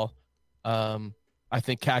at all. I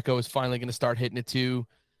think Kakko is finally going to start hitting it too.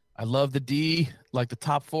 I love the D. Like the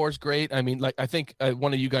top 4 is great. I mean, like I think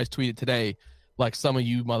one of you guys tweeted today, like some of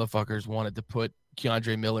you motherfuckers wanted to put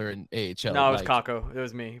Keandre Miller in AHL. No, it was Kakko. It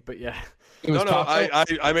was me, but yeah.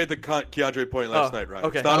 I made the Keandre point last night, right?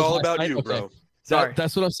 Okay. It's not all about you, bro. Sorry.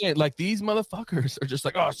 That's what I'm saying. Like these motherfuckers are just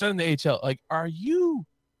like, oh, send him to AHL. Like,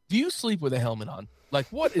 do you sleep with a helmet on? Like,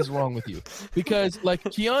 what is wrong with you? Because, like,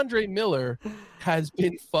 Keandre Miller has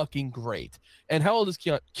been fucking great. And how old is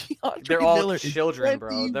Keandre? They're all Miller children,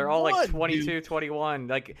 bro. They're all like 22, dude. 21.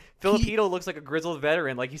 Like, Filipino looks like a grizzled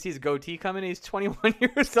veteran. Like, he sees goatee coming, he's 21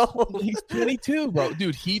 years old. He's 22, bro.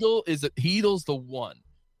 Dude, Heedle's the one.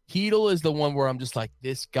 Heedle is the one where I'm just like,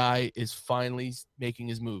 this guy is finally making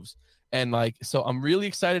his moves. And, like, so I'm really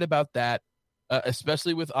excited about that.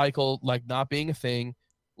 especially with Eichel like not being a thing.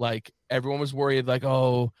 Like everyone was worried, like,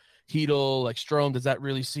 oh, Hedl, like Strome, does that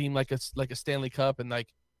really seem like a Stanley Cup? And like,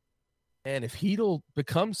 and if Hedl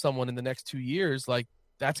becomes someone in the next 2 years, like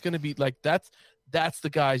that's going to be like that's the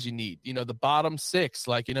guys you need. You know, the bottom six,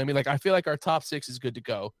 like, you know what I mean? Like I feel like our top six is good to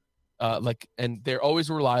go. Like, and they're always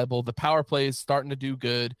reliable. The power play is starting to do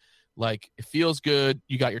good. Like it feels good.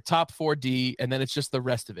 You got your top 4D, and then it's just the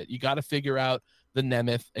rest of it. You got to figure out the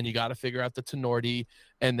Nemeth, and you got to figure out the Tenorti,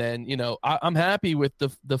 and then, you know, I'm happy with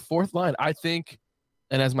the fourth line. I think,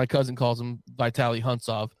 and as my cousin calls him, Vitaly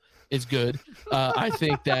Huntsov is good. I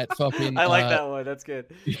think that fucking I like that one. That's good.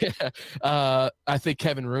 Yeah. I think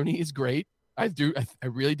Kevin Rooney is great. I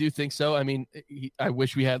really do think so. I mean, I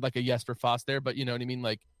wish we had like a Jesper Foss there, but you know what I mean?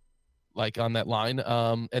 Like on that line.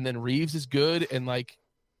 And then Reeves is good. And like,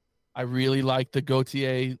 I really like the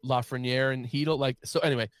Gauthier, Lafreniere, and Hedl. Like, so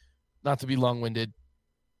anyway, not to be long-winded.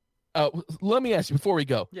 Let me ask you before we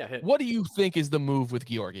go. Yeah. What do you think is the move with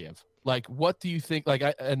Georgiev? Like, what do you think? Like,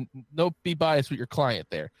 and don't be biased with your client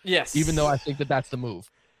there. Yes. Even though I think that's the move.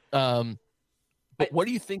 But what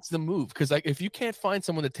do you think's the move? Because like, if you can't find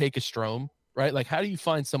someone to take a Strome, right? Like, how do you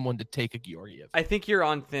find someone to take a Georgiev? I think you're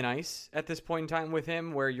on thin ice at this point in time with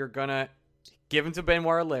him, where you're gonna give him to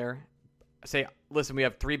Benoit Allaire, say, listen, we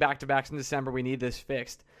have 3 back-to-backs in December. We need this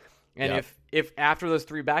fixed. And if after those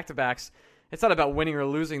 3 back-to-backs, it's not about winning or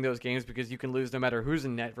losing those games, because you can lose no matter who's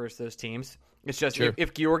in net versus those teams. It's just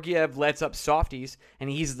if Georgiev lets up softies and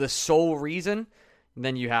he's the sole reason,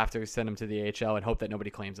 then you have to send him to the AHL and hope that nobody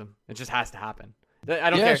claims him. It just has to happen. I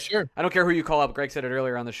don't care. Sure. I don't care who you call up. Greg said it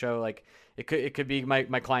earlier on the show. Like it could be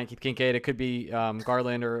my client Keith Kincaid. It could be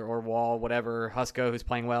Garland or Wall, whatever, Husko, who's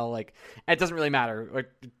playing well. Like it doesn't really matter.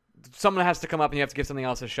 Like someone has to come up and you have to give something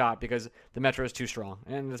else a shot because the Metro is too strong.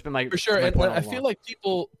 And it's been my for sure. My and point I feel like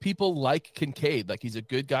people like Kincaid. Like he's a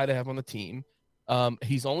good guy to have on the team.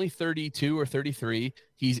 He's only 32 or 33.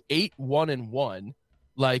 He's 8-1-1.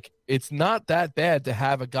 Like it's not that bad to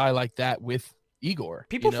have a guy like that with Igor.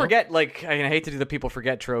 People forget, like, I hate to do the people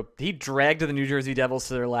forget trope. He dragged the New Jersey Devils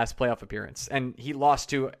to their last playoff appearance, and he lost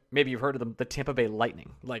to, maybe you've heard of them, the Tampa Bay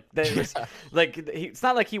Lightning. Like, was, like it's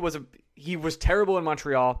not like he was terrible in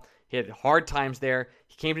Montreal. He had hard times there.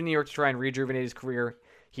 He came to New York to try and rejuvenate his career.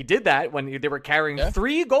 He did that when they were carrying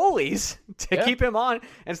 3 goalies to keep him on,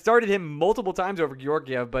 and started him multiple times over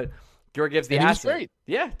Georgiev. But Georgiev's the asset. Great.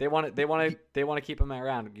 Yeah, they want to keep him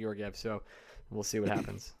around, Georgiev. So we'll see what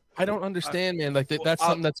happens. I don't understand, man. Like that's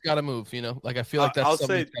something that's got to move. You know, like I feel like that's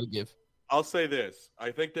something that's got to give. I'll say this: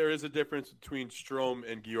 I think there is a difference between Strome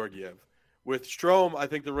and Georgiev. With Strome, I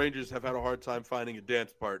think the Rangers have had a hard time finding a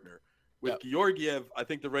dance partner. With Georgiev, I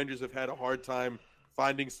think the Rangers have had a hard time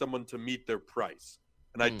finding someone to meet their price.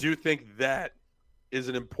 And I do think that is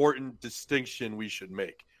an important distinction we should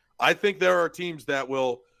make. I think there are teams that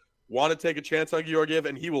will want to take a chance on Georgiev,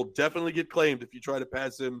 and he will definitely get claimed if you try to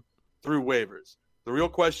pass him through waivers. The real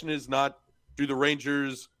question is not, do the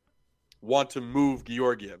Rangers want to move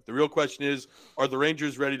Georgiev? The real question is, are the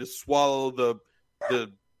Rangers ready to swallow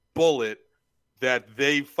the bullet that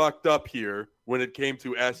they fucked up here when it came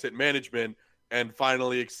to asset management and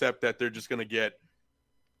finally accept that they're just going to get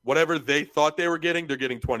whatever they thought they were getting, they're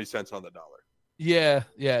getting 20 cents on the dollar. Yeah.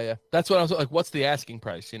 That's what I was like, what's the asking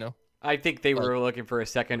price, you know? I think they were looking for a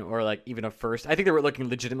second or like even a first. I think they were looking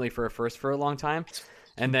legitimately for a first for a long time.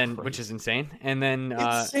 And then, which is insane. And then,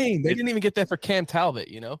 insane. They didn't even get that for Cam Talbot,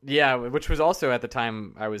 you know? Yeah, which was also at the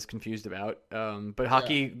time I was confused about. But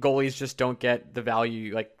hockey goalies just don't get the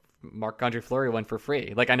value. Like Marc-Andre Fleury went for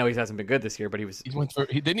free. Like I know he hasn't been good this year, but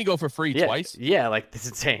didn't he go for free twice? Yeah, like this is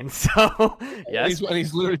insane. So yes,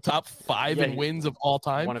 he's literally top 5 in wins of all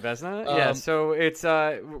time. One of Vezina. Yeah, so it's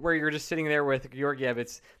where you're just sitting there with Georgiev.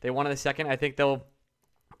 They wanted a second. I think they'll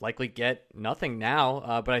likely get nothing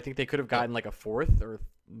now, but I think they could have gotten like a 4th or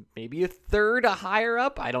maybe a 3rd, a higher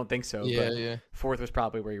up. I don't think so. Yeah, but 4th was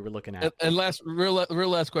probably where you were looking at. And real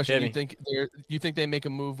last question: you think they make a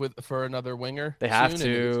move for another winger? They have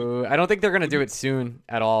to. I don't think they're going to do it soon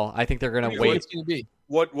at all. I think they're going to wait. What's going to be?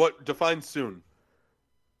 What defines soon?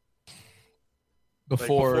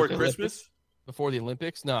 Before Christmas? Before the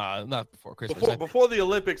Olympics? No, not before Christmas. Before the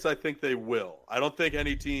Olympics, I think they will. I don't think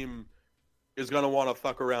any team is going to want to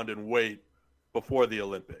fuck around and wait before the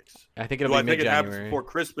Olympics. I think it'll be mid-January. It happens before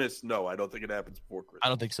Christmas? No, I don't think it happens before Christmas. I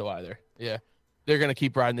don't think so either. Yeah. They're going to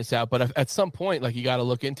keep riding this out, but at some point, like, you got to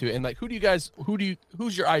look into it. And like,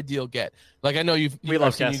 who's your ideal get? Like, I know we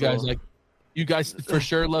love you guys, like, you guys for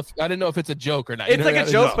sure love. I don't know if it's a joke or not. It's like a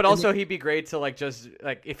joke, but also he'd be great to like just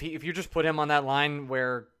like if you just put him on that line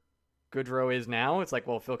where Goodrow is now. It's like,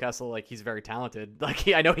 well, Phil Kessel, like he's very talented. Like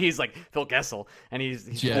I know he's like Phil Kessel, and he's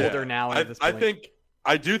older now. At this point.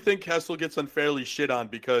 I do think Kessel gets unfairly shit on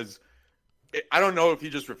because I don't know if he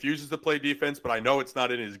just refuses to play defense, but I know it's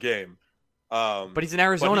not in his game. But he's in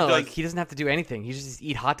Arizona. Like he doesn't have to do anything. He just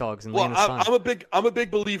eat hot dogs and lay in the sun. I'm a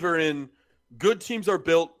big believer in good teams are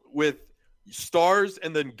built with stars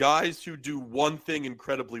and then guys who do one thing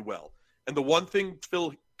incredibly well. And the one thing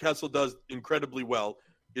Phil Kessel does incredibly well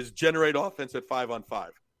is generate offense at 5-on-5,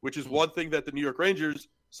 which is one thing that the New York Rangers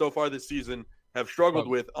so far this season have struggled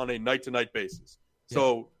with on a night-to-night basis. Yeah.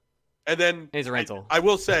 So, and then he's a rental. I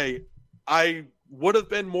will say I would have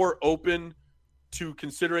been more open to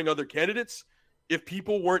considering other candidates if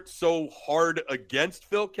people weren't so hard against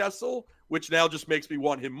Phil Kessel, which now just makes me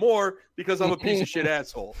want him more because I'm a piece of shit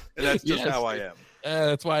asshole, and that's just how I am.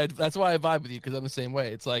 That's why I vibe with you, because I'm the same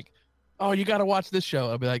way. It's like, oh, you got to watch this show.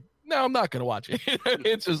 I'll be like, no, I'm not going to watch it.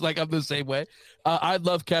 It's just like I'm the same way. I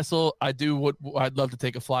love Kessel. I'd love to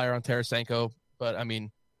take a flyer on Tarasenko, but I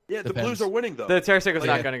mean, yeah, the Blues are winning though. The Tarasenko's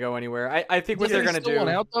not going to go anywhere. I think what they're going to do. Want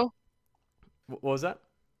out though? What was that?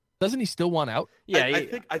 Doesn't he still want out? Yeah,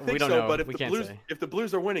 I think so. Know. But if the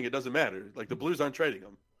Blues are winning, it doesn't matter. Like the Blues aren't trading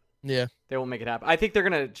him. Yeah, they won't make it happen. I think they're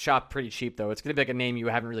gonna shop pretty cheap though. It's gonna be like a name you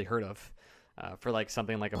haven't really heard of, for like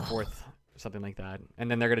something like a fourth, something like that.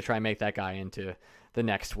 And then they're gonna try and make that guy into the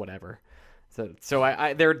next whatever. So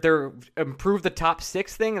they're improve the top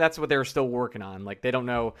 6 thing. That's what they're still working on. Like they don't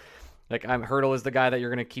know. Like Hurdle is the guy that you're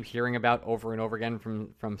going to keep hearing about over and over again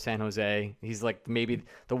from San Jose. He's like maybe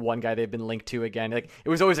the one guy they've been linked to again. Like it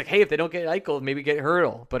was always like, hey, if they don't get Eichel, maybe get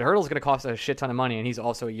Hurdle. But Hurdle's going to cost a shit ton of money, and he's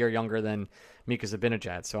also a year younger than Mika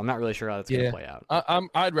Zibanejad. So I'm not really sure how that's going to play out.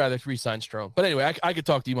 I'd rather re-sign Strome. But anyway, I could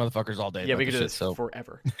talk to you motherfuckers all day. Yeah, we could do this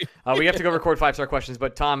forever. We have to go record 5-star questions.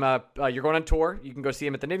 But Tom, you're going on tour. You can go see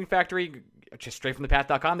him at the Knitting Factory. Just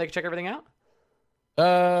straightfromthepath.com. They can check everything out.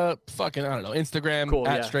 Fucking, I don't know. Instagram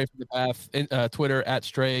at Stray from the Path, Twitter at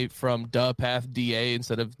Stray from the Path, DA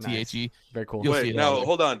instead of THE. Very cool. Wait, now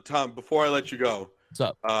hold on, Tom. Before I let you go, what's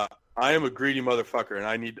up? I am a greedy motherfucker,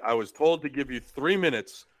 and I was told to give you 3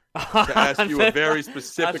 minutes to ask you a very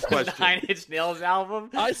specific question. 9 Inch Nails album.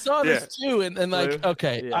 I saw this too, and like,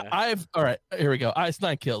 okay, I've all right. Here we go. Ice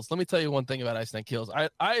Nine Kills. Let me tell you one thing about Ice Nine Kills.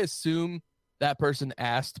 I assume that person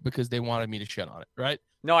asked because they wanted me to shit on it, right?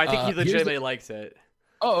 No, I think he legitimately likes it.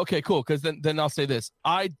 Oh, okay, cool. Because then I'll say this: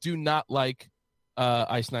 I do not like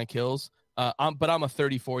Ice Nine Kills. But I'm a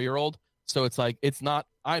 34-year-old, so it's like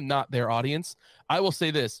I'm not their audience. I will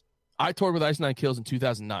say this: I toured with Ice Nine Kills in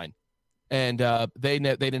 2009, and they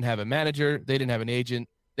didn't have a manager, they didn't have an agent,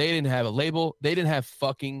 they didn't have a label, they didn't have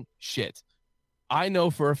fucking shit. I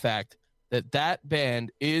know for a fact that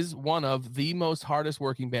band is one of the most hardest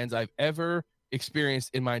working bands I've ever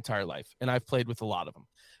experienced in my entire life, and I've played with a lot of them,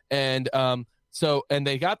 and and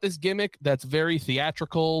they got this gimmick that's very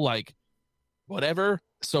theatrical, like whatever.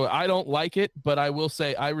 So I don't like it, but I will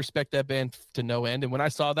say I respect that band to no end. And when I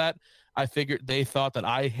saw that, I figured they thought that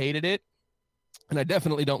I hated it, and I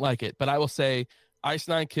definitely don't like it. But I will say Ice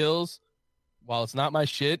Nine Kills, while it's not my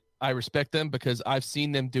shit, I respect them because I've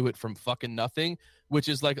seen them do it from fucking nothing, which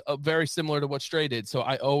is like very similar to what Stray did. So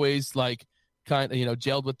I always like kind of,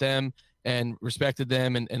 gelled with them and respected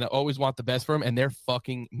them, and I always want the best for them, and they're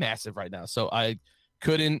fucking massive right now. So I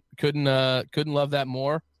couldn't love that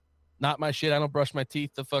more. Not my shit. I don't brush my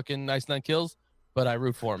teeth to fucking Ice Nine Kills, but I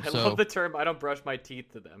root for them. I love the term. I don't brush my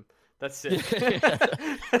teeth to them. That's it.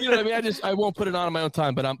 You know what I mean? I won't put it on my own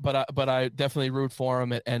time, but I definitely root for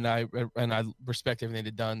them, and I respect everything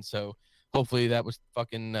they've done. So hopefully that was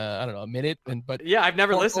fucking I don't know, a minute. But yeah, I've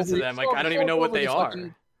never listened to them. Like I don't even know what they are.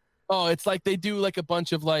 It's like they do like a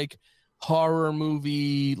bunch of like horror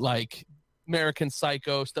movie, like American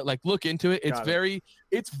Psycho stuff. Like look into it.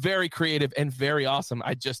 It's very creative and very awesome.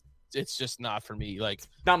 It's just not for me. Like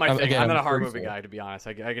not my thing. I'm not a horror movie guy, to be honest.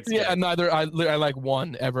 I could neither. I like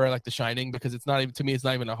one ever. I like The Shining because it's not even, to me, it's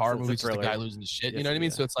not even a horror movie. It's just a guy losing his shit. You know what I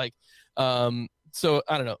mean? So it's like, so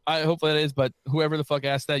I don't know. I hope that is, but whoever the fuck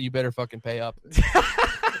asked that, you better fucking pay up.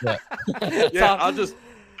 Yeah, I'll just.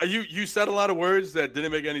 You said a lot of words that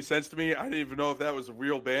didn't make any sense to me. I didn't even know if that was a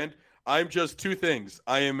real band. I'm just two things.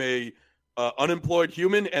 I am a unemployed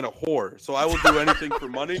human and a whore. So I will do anything for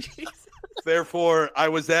money. Therefore, I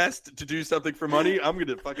was asked to do something for money. I'm going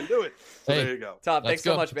to fucking do it. So there you go. Tom, thanks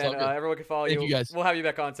so much, man. Everyone can follow you. Guys. We'll have you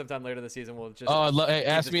back on sometime later this season. We'll just hey,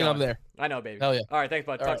 ask me and I'm there. I know, baby. Hell yeah. All right, thanks,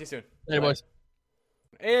 bud. Talk to you soon. Hey, boys.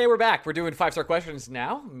 Hey, we're back. We're doing 5-star questions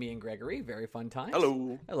now. Me and Gregory. Very fun times.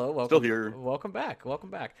 Hello. Welcome. Still here. Welcome back.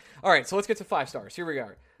 All right, so let's get to 5 stars. Here we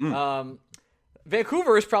are.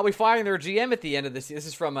 Vancouver is probably firing their GM at the end of this. This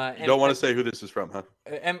is from. You don't want to say who this is from, huh?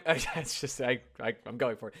 It's just I'm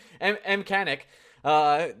going for it. M. Canick.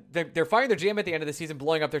 They're firing their GM at the end of the season,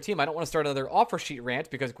 blowing up their team. I don't want to start another offer sheet rant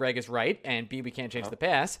because Greg is right, and B, we can't change the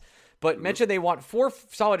past. But mention they want 4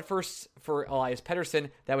 solid firsts for Elias Pettersson.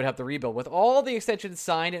 That would help the rebuild. With all the extensions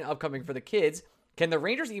signed and upcoming for the kids, can the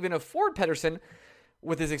Rangers even afford Pettersson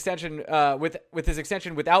with his extension with his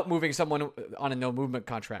extension without moving someone on a no movement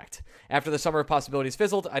contract? After the summer of possibilities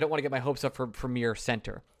fizzled, I don't want to get my hopes up for premier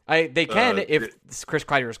center. They can if Chris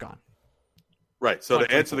Kreider is gone. Right. So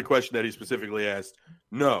to answer the question that he specifically asked,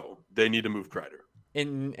 no, they need to move Kreider.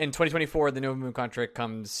 In 2024, the no movement contract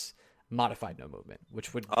comes modified no movement,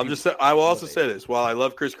 which would. I will also say this: while I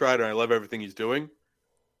love Chris Kreider and I love everything he's doing,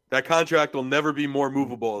 that contract will never be more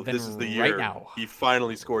movable if this is the year he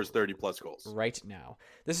finally scores 30-plus goals. Right now.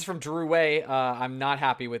 This is from Drew Way. I'm not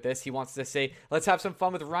happy with this. He wants to say, let's have some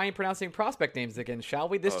fun with Ryan pronouncing prospect names again, shall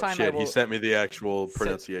we? This time shit. He sent me the actual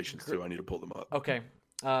pronunciations, too. I need to pull them up. Okay.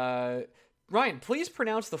 Ryan, please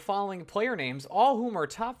pronounce the following player names, all whom are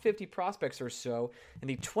top 50 prospects or so in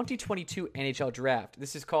the 2022 NHL draft.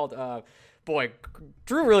 This is called,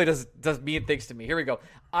 Drew really does mean things to me. Here we go.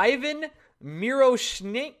 Ivan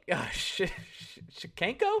Shikenko?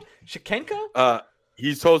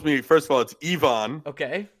 He's told me, first of all, it's Ivan.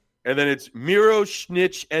 Okay. And then it's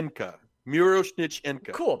Miroshnichenka.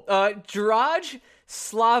 Cool. Georgie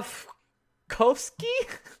Slavkovsky?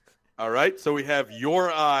 All right. So we have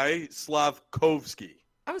Slavkovsky.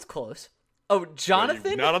 I was close. Oh,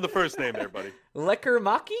 Jonathan? Not on the first name there, buddy.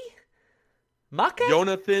 Lekermaki? Maka?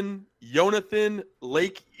 Jonathan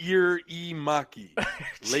Lake Erie Maki.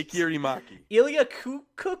 Ilya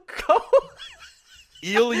Kuchko?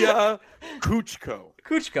 Ilya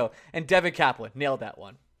Kuchko. And Devin Kaplan. Nailed that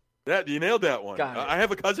one. You nailed that one. I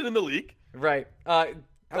have a cousin in the league. Right.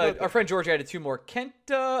 Our friend Georgie added 2 more.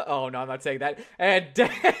 Kenta. Oh, no, I'm not saying that. And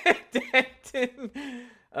Denton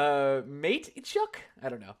Matechuk? I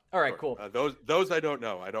don't know. All right, cool. Those I don't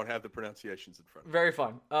know. I don't have the pronunciations in front of me. Very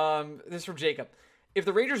fun. This is from Jacob. If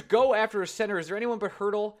the Rangers go after a center, is there anyone but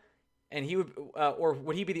Hurdle? And he would, or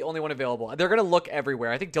would he be the only one available? They're going to look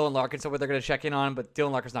everywhere. I think Dylan Larkin's somewhere they're going to check in on, but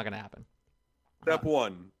Dylan Larkin's not going to happen. Step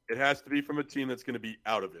one, it has to be from a team that's going to be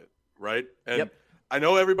out of it, right? And I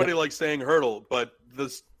know everybody likes saying Hurdle, but the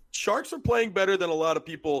Sharks are playing better than a lot of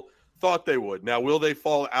people thought they would. Now, will they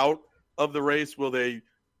fall out of the race? Will they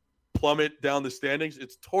plummet down the standings?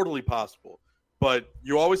 It's totally possible. But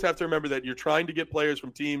you always have to remember that you're trying to get players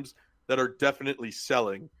from teams that are definitely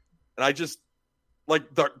selling. And I just, like,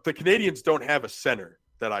 the Canadians don't have a center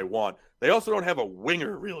that I want. They also don't have a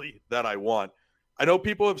winger, really, that I want. I know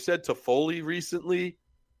people have said Toffoli recently.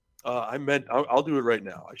 I'll do it right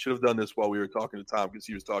now. I should have done this while we were talking to Tom because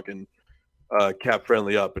he was talking cap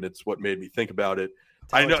friendly up, and it's what made me think about it.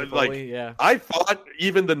 I know, Toffoli, I thought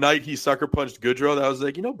even the night he sucker punched Goodrow, that I was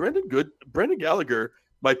like, Brendan Gallagher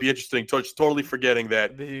might be interesting. Totally forgetting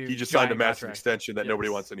that he just signed a massive extension that nobody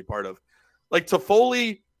wants any part of. Like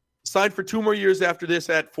Toffoli signed for 2 more years after this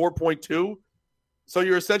at 4.2. So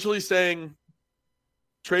you're essentially saying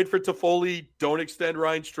trade for Toffoli, don't extend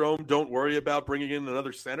Ryan Strome, don't worry about bringing in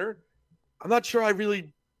another center. I'm not sure I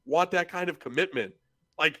really want that kind of commitment.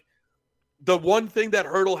 Like, the one thing that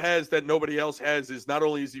Hurdle has that nobody else has is not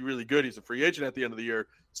only is he really good, he's a free agent at the end of the year,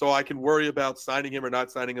 so I can worry about signing him or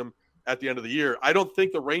not signing him at the end of the year. I don't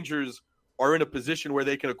think the Rangers are in a position where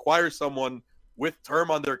they can acquire someone with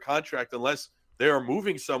term on their contract unless they are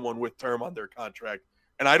moving someone with term on their contract.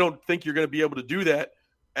 And I don't think you're going to be able to do that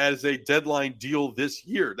as a deadline deal this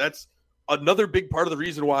year. That's another big part of the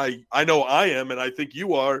reason why I know I am, and I think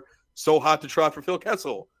you are, so hot to trot for Phil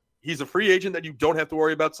Kessel. He's a free agent that you don't have to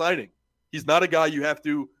worry about signing. He's not a guy you have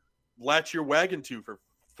to latch your wagon to for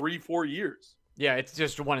 3-4 years. Yeah, it's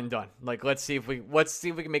just one and done. Like, let's see if we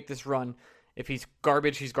can make this run. If he's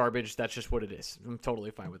garbage, he's garbage. That's just what it is. I'm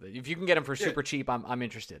totally fine with it. If you can get him for super cheap, I'm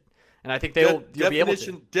interested. And I think you'll be able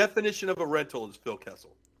to. Definition of a rental is Phil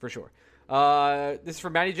Kessel. For sure. This is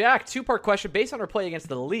from Matty Jack. 2-part question. Based on our play against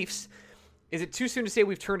the Leafs, is it too soon to say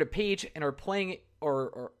we've turned a page and are playing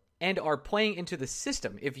are playing into the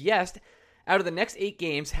system? If yes, out of the next 8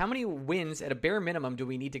 games, how many wins at a bare minimum do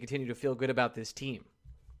we need to continue to feel good about this team?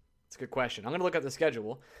 It's a good question. I'm going to look at the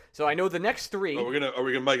schedule. So I know the next 3. Are we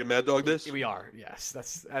gonna Mike and Mad Dog this? We are. Yes,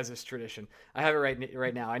 that's as is tradition. I have it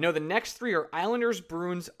right now. I know the next 3 are Islanders,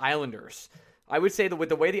 Bruins, Islanders. I would say that with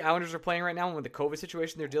the way the Islanders are playing right now and with the COVID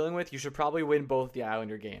situation they're dealing with, you should probably win both the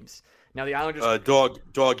Islander games. Now the Islanders.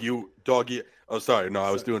 Doggy. Oh, sorry. No, I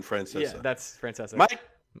was doing Francesa. Yeah, that's Francesa.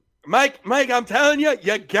 Mike, I'm telling you,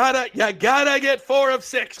 you gotta get 4 of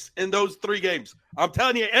 6 in those 3 games. I'm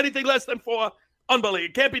telling you, anything less than 4,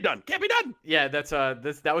 Unbelievable. Can't be done. Can't be done. Yeah,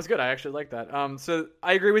 that was good. I actually like that. So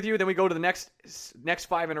I agree with you. Then we go to the next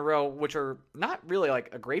 5 in a row, which are not really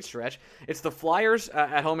like a great stretch. It's the Flyers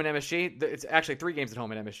at home in MSG. It's actually 3 games at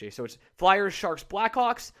home in MSG. So it's Flyers, Sharks,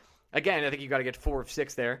 Blackhawks. Again, I think you got to get 4 of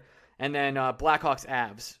 6 there. And then Blackhawks,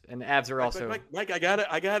 Avs, and the Avs are also. Mike, I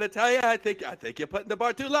gotta tell you, I think you're putting the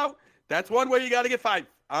bar too low. That's one where you got to get 5.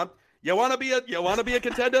 You want to be a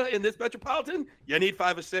contender in this Metropolitan? You need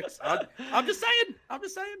 5 or 6. I'm just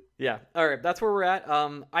saying. Yeah. All right. That's where we're at.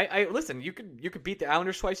 I listen. You could beat the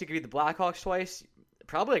Islanders twice. You could beat the Blackhawks twice.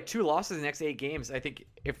 Probably like 2 losses in the next 8 games. I think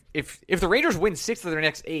if the Rangers win 6 of their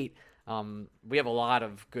next 8, we have a lot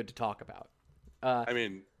of good to talk about. I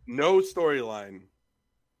mean, no storyline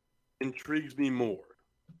intrigues me more,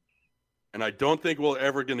 and I don't think we're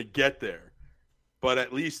ever going to get there. But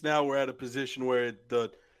at least now we're at a position where the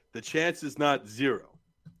chance is not 0.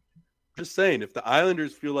 Just saying, if the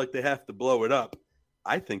Islanders feel like they have to blow it up,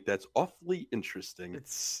 I think that's awfully interesting. It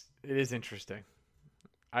is interesting.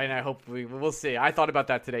 I hope we'll see. I thought about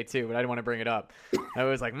that today too, but I didn't want to bring it up. I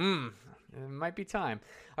was like, it might be time.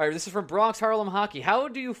 All right, this is from Bronx Harlem Hockey. How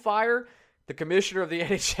do you fire the commissioner of the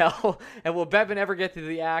NHL, and will Bettman ever get to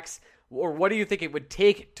the axe? Or what do you think it would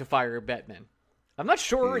take to fire Bettman? I'm not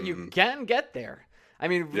sure you can get there. I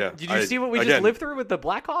mean, did you see what we just lived through with the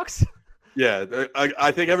Blackhawks? Yeah,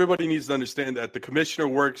 I think everybody needs to understand that the commissioner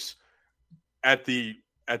works at the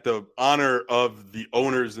honor of the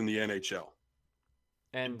owners in the NHL.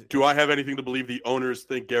 And do I have anything to believe the owners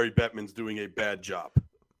think Gary Bettman's doing a bad job?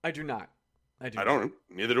 I do not. I don't.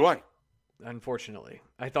 Neither do I. Unfortunately,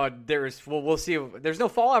 I thought we'll see. There's no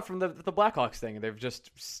fallout from the Blackhawks thing. They've just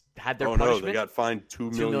had their punishment. No, they got fined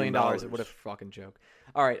 $2 million. What a fucking joke.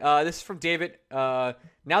 All right, this is from David. Now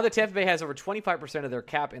that Tampa Bay has over 25% of their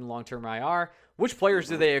cap in long-term IR, which players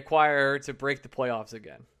do they acquire to break the playoffs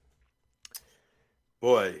again?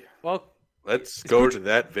 Boy, well, let's go to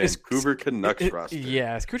that Vancouver Canucks roster.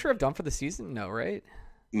 Yeah, is Kucherov done for the season? No, right?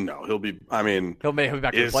 No, he'll be. I mean, he'll be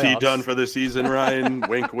back. Is he done for the season, Ryan?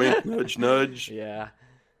 Wink, wink, nudge, nudge. Yeah.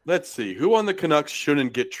 Let's see. Who on the Canucks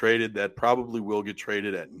shouldn't get traded that probably will get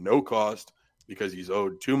traded at no cost because he's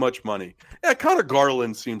owed too much money? Yeah, Connor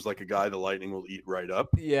Garland seems like a guy the Lightning will eat right up.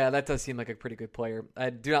 Yeah, that does seem like a pretty good player. I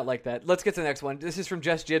do not like that. Let's get to the next one. This is from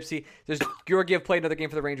Jess Gypsy. Does Georgie have played another game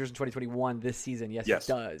for the Rangers in 2021 this season? Yes, he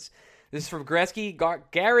does. This is from Gretzky.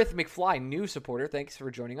 Gareth McFly, new supporter. Thanks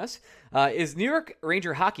for joining us. Is New York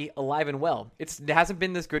Ranger hockey alive and well? It hasn't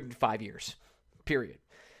been this good in 5 years. Period.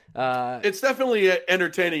 It's definitely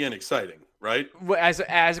entertaining and exciting, right?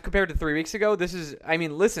 As compared to 3 weeks ago, this is. I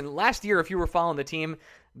mean, listen. Last year, if you were following the team,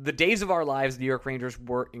 the days of our lives, the New York Rangers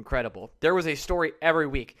were incredible. There was a story every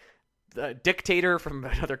week. The dictator from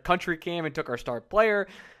another country came and took our star player.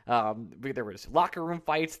 There was locker room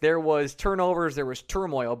fights. There was turnovers. There was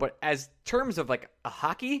turmoil. But as terms of like a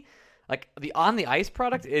hockey, like the on the ice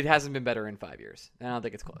product, it hasn't been better in 5 years. I don't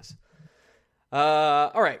think it's close.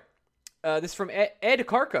 All right. This is from Ed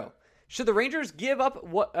Karko. Should the Rangers give up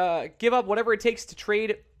whatever it takes to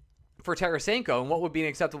trade for Tarasenko, and what would be an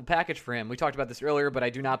acceptable package for him? We talked about this earlier, but I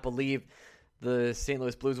do not believe the St.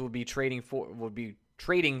 Louis Blues would be trading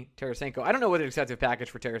Tarasenko. I don't know what an acceptable package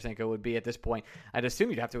for Tarasenko would be at this point. I'd assume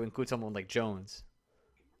you'd have to include someone like Jones.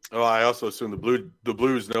 Oh, I also assume the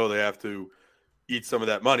Blues know they have to eat some of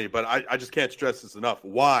that money, but I just can't stress this enough.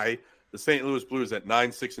 Why the St. Louis Blues at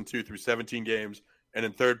 9-6-2 through 17 games and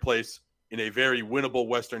in third place in a very winnable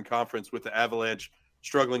Western Conference with the Avalanche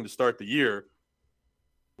struggling to start the year,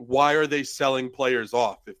 why are they selling players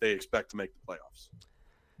off if they expect to make the playoffs?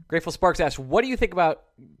 Grateful Sparks asks, what do you think about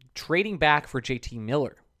trading back for JT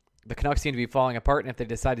Miller? The Canucks seem to be falling apart, and if they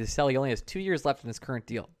decide to sell, he only has 2 years left in his current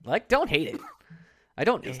deal. Like, don't hate it.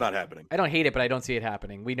 It's not happening. I don't hate it, but I don't see it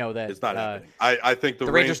happening. We know that it's not happening. I think the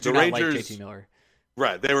Rangers do not Rangers like JT Miller.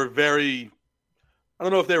 Right. They were very. I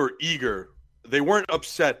don't know if they were eager. They weren't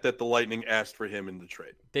upset that the Lightning asked for him in the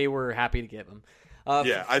trade. They were happy to give him.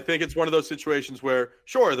 I think it's one of those situations where,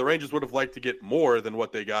 sure, the Rangers would have liked to get more than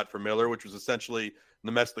what they got for Miller, which was essentially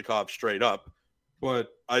Nemestikov straight up. But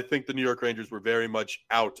I think the New York Rangers were very much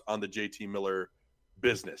out on the JT Miller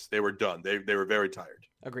business. They were done. They were very tired.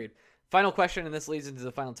 Agreed. Final question, and this leads into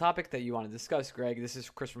the final topic that you want to discuss, Greg. This is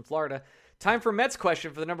Chris from Florida. Time for Mets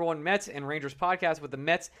question for the number one Mets and Rangers podcast, with the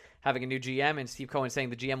Mets having a new GM and Steve Cohen saying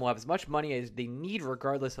the GM will have as much money as they need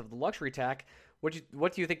regardless of the luxury tax. What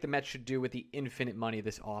do you think the Mets should do with the infinite money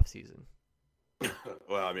this offseason?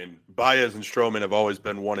 Well, I mean, Baez and Stroman have always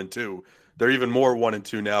been 1 and 2. They're even more 1 and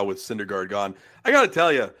 2 now with Syndergaard gone. I got to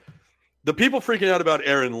tell you, the people freaking out about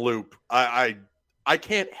Aaron Loop, I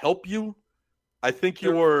can't help you, I think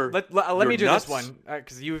you're. Let you're me do nuts. this one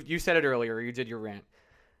because you said it earlier. You did your rant.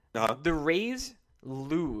 Uh-huh. The Rays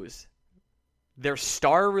lose their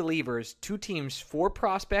star relievers to teams for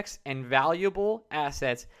prospects and valuable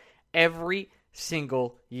assets every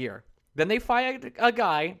single year. Then they find a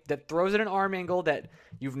guy that throws at an arm angle that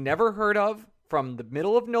you've never heard of from the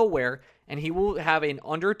middle of nowhere, and he will have an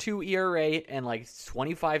under 2 ERA and like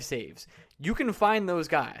 25 saves. You can find those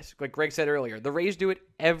guys. Like Greg said earlier, the Rays do it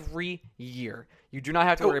every year. You do not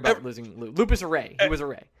have to worry about losing Lupus Array. He was a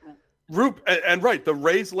Ray. And right, the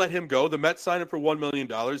Rays let him go. The Mets signed him for $1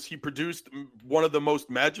 million. He produced one of the most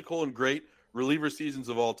magical and great reliever seasons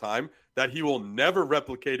of all time that he will never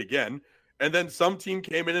replicate again. And then some team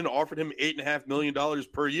came in and offered him $8.5 million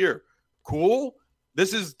per year. Cool.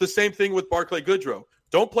 This is the same thing with Barclay Goodrow.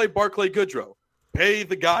 Don't play Barclay Goodrow. Pay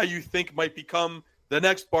the guy you think might become the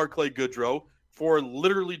next Barclay Goodrow for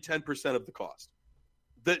literally 10% of the cost.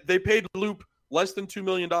 They paid Loop less than $2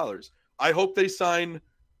 million. I hope they sign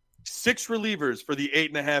 6 relievers for the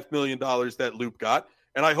 $8.5 million that Loop got,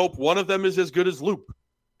 and I hope one of them is as good as Loop.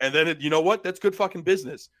 And then, you know what? That's good fucking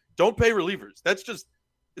business. Don't pay relievers.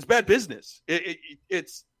 It's bad business.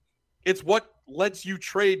 It's what lets you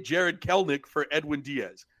trade Jared Kelenic for Edwin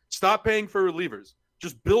Diaz. Stop paying for relievers.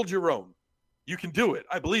 Just build your own. You can do it.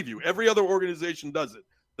 I believe you. Every other organization does it.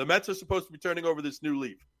 The Mets are supposed to be turning over this new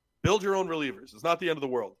leaf. Build your own relievers. It's not the end of the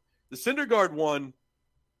world. The Syndergaard one,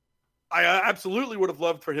 I absolutely would have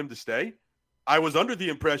loved for him to stay. I was under the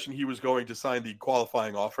impression he was going to sign the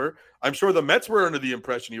qualifying offer. I'm sure the Mets were under the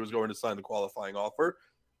impression he was going to sign the qualifying offer.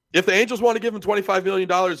 If the Angels want to give him $25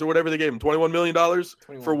 million or whatever they gave him, $21 million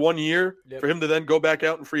for 1 year, for him to then go back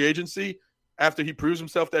out in free agency after he proves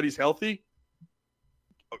himself that he's healthy,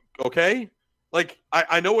 okay? Like,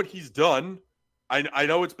 I know what he's done. I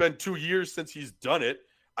know it's been 2 years since he's done it.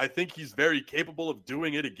 I think he's very capable of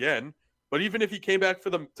doing it again. But even if he came back to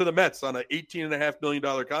the Mets on an $18.5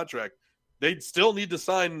 million contract, they'd still need to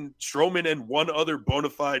sign Stroman and one other bona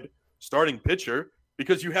fide starting pitcher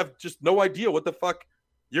because you have just no idea what the fuck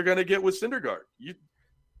you're going to get with Syndergaard.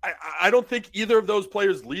 I don't think either of those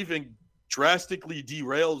players leaving drastically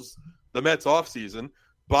derails the Mets offseason.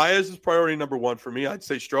 Baez is priority number 1 for me. I'd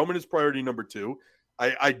say Stroman is priority number 2.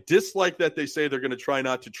 I dislike that they say they're going to try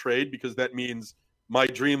not to trade because that means my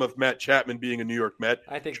dream of Matt Chapman being a New York Met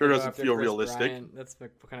sure doesn't feel realistic. Bryant. That's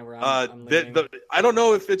kind of where I'm leaning. I don't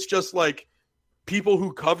know if it's just like people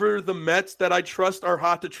who cover the Mets that I trust are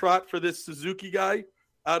hot to trot for this Suzuki guy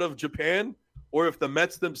out of Japan, or if the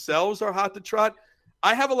Mets themselves are hot to trot.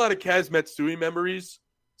 I have a lot of Kaz Matsui memories,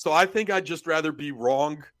 so I think I'd just rather be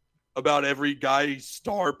wrong about every guy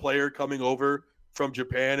star player coming over from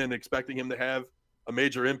Japan and expecting him to have a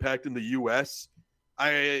major impact in the U.S.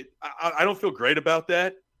 I don't feel great about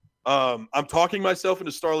that. I'm talking myself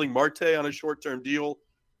into Starling Marte on a short-term deal.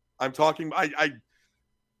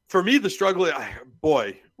 For me, the struggle,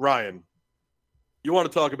 boy, Ryan, you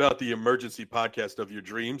want to talk about the emergency podcast of your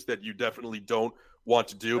dreams that you definitely don't want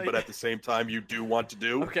to do, but at the same time you do want to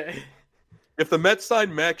do. Okay. If the Mets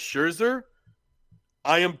sign Max Scherzer,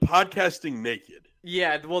 I am podcasting naked.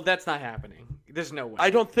 Yeah, well, that's not happening. There's no way. I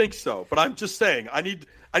don't think so, but I'm just saying I need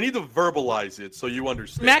to verbalize it so you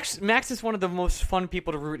understand. Max is one of the most fun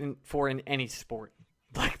people to root for in any sport.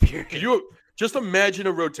 Like, period. You just imagine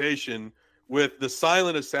a rotation with the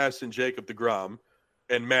silent assassin Jacob deGrom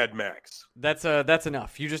and Mad Max. That's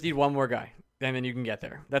enough. You just need one more guy, and then you can get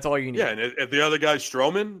there. That's all you need. Yeah, and if the other guy's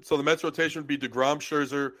Stroman, so the Mets rotation would be deGrom,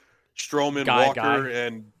 Scherzer, Stroman, Walker,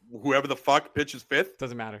 and whoever the fuck pitches 5th.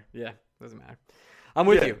 Doesn't matter. Yeah, doesn't matter. I'm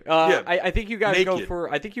with you. I think you guys naked.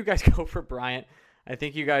 go for Bryant. I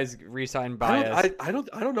think you guys re-sign Baez. I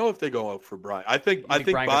don't know if they go out for Bryant. I think Bryant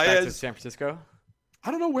Baez goes back to San Francisco. I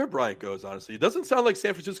don't know where Bryant goes, honestly. It doesn't sound like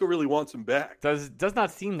San Francisco really wants him back. Does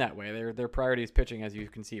not seem that way. Their priority is pitching, as you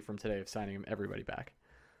can see from today, of signing everybody back.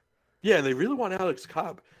 Yeah, and they really want Alex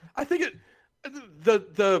Cobb. I think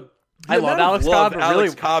I love Alex Cobb.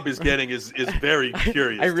 Alex Cobb is getting is very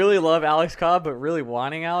curious. I really love Alex Cobb, but really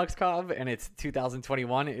wanting Alex Cobb, and it's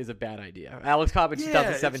 2021 is a bad idea. Alex Cobb in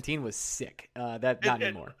 2017 was sick. Not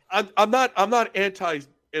anymore. I'm not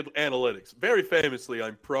anti-analytics. Very famously,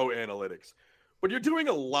 I'm pro-analytics. But you're doing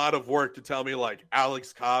a lot of work to tell me like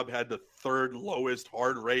Alex Cobb had the 3rd lowest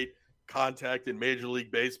hard rate contact in Major League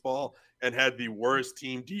Baseball and had the worst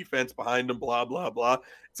team defense behind him, blah, blah, blah.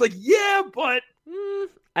 It's like, yeah, but...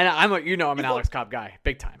 And I'm an Alex Cobb guy,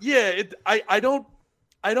 big time. Yeah, I don't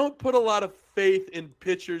put a lot of faith in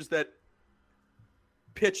pitchers that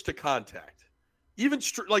pitch to contact. Even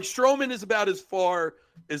Stroman is about as far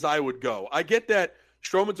as I would go. I get that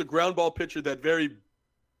Stroman's a ground ball pitcher that very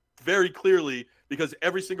very clearly, because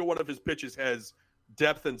every single one of his pitches has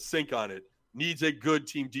depth and sink on it, needs a good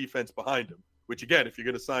team defense behind him, which, again, if you're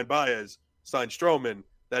going to sign Baez, sign Stroman,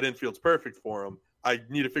 that infield's perfect for him. I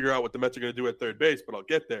need to figure out what the Mets are going to do at third base, but I'll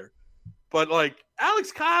get there. But, like,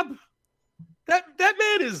 Alex Cobb, that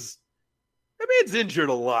man's injured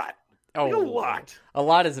a lot. Oh, Like, a lot. A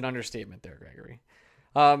lot is an understatement there, Gregory.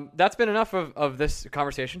 That's been enough of this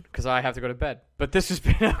conversation because I have to go to bed. But this has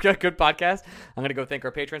been a good podcast. I'm going to go thank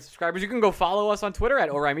our Patreon subscribers. You can go follow us on Twitter at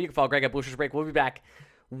ORIME. You can follow Greg at Blue Shirts Break. We'll be back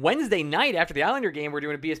Wednesday night after the Islander game. We're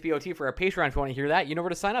doing a BSBOT for our Patreon. If you want to hear that, you know where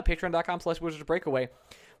to sign up. Patreon.com/WizardsBreakaway.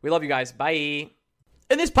 We love you guys. Bye.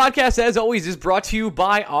 And this podcast, as always, is brought to you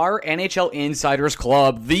by our NHL Insiders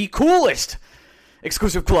Club, the coolest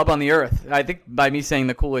exclusive club on the earth. I think by me saying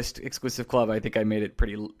the coolest exclusive club, I think I made it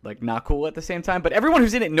pretty, like, not cool at the same time. But everyone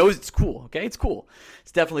who's in it knows it's cool, okay? It's cool.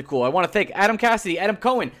 It's definitely cool. I want to thank Adam Cassidy, Adam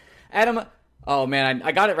Cohen, oh, man,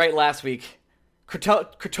 I got it right last week.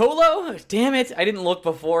 Crotolo? Damn it. I didn't look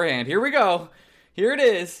beforehand. Here we go. Here it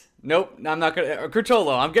is. Nope, I'm not going to.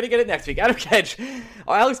 Crotolo. I'm going to get it next week. Adam Kedge,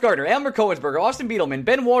 Alex Gardner, Elmer Cohensberger, Austin Beetelman,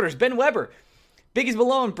 Ben Waters, Ben Weber, Biggies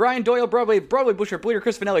Malone, Brian Doyle, Broadway Busher, Bleeder,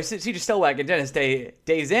 Chris Finelli, CJ Stellwagen, Dennis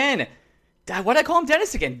Dazen. Why did I call him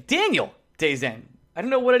Dennis again? Daniel Dazen. I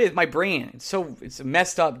don't know what it is. My brain. It's a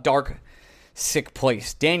messed up, dark, sick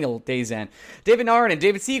place. Daniel Dazen. David Narin and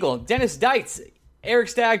David Siegel. Dennis Deitz. Eric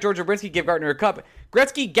Stagg, George Obrinsky, give Gardner a cup.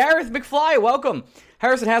 Gretzky, Gareth McFly, welcome.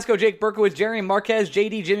 Harrison Haskell, Jake Berkowitz, Jerry Marquez,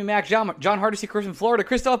 JD, Jimmy Mack, John Hardesty, Chris from Florida,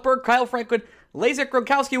 Christoph Berg, Kyle Franklin, Lazek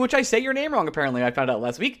Gronkowski, which I say your name wrong apparently, I found out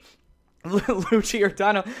last week. Lou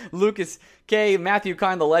Giordano, Lucas K, Matthew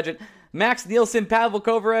Kine, the legend, Max Nielsen, Pavel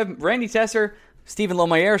Kovarev, Randy Tesser, Stephen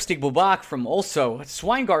Lomayer, Stig Bubak from also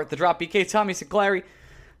Swingart, the drop BK, Tommy Sinclairi,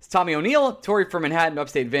 Tommy O'Neill, Tori from Manhattan,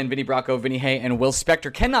 Upstate Vin, Vinny Bracco, Vinny Hay, and Will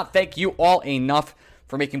Spector. Cannot thank you all enough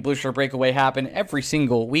for making Blue Shirt Breakaway happen every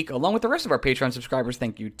single week, along with the rest of our Patreon subscribers.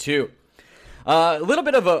 Thank you, too. A little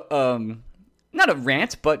bit of a, not a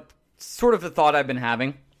rant, but sort of the thought I've been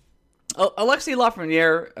having. Alexei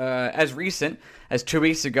Lafreniere, as recent as 2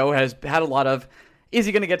 weeks ago, has had a lot of, is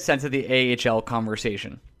he going to get sent to the AHL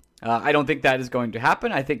conversation? I don't think that is going to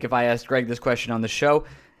happen. I think if I asked Greg this question on the show,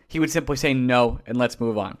 he would simply say no, and let's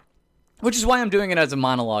move on. Which is why I'm doing it as a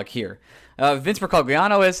monologue here. Vince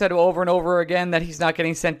Mercogliano has said over and over again that he's not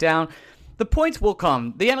getting sent down. The points will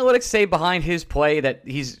come. The analytics say behind his play that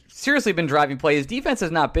he's seriously been driving play. His defense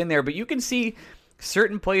has not been there, but you can see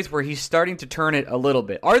certain plays where he's starting to turn it a little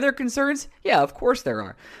bit. Are there concerns? Yeah, of course there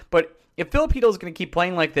are. But if Filipino is going to keep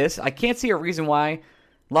playing like this, I can't see a reason why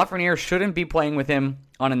Lafreniere shouldn't be playing with him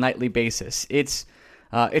on a nightly basis. It's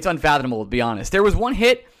unfathomable, to be honest. There was one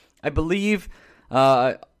hit, I believe,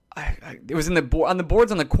 it was on the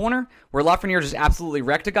boards on the corner where Lafreniere just absolutely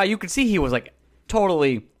wrecked a guy. You could see he was like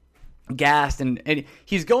totally gassed, and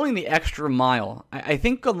he's going the extra mile. I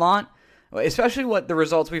think Gallant, especially what the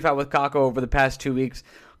results we've had with Kakko over the past 2 weeks,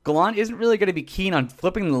 Gallant isn't really going to be keen on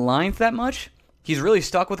flipping the lines that much. He's really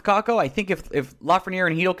stuck with Kakko. I think if Lafreniere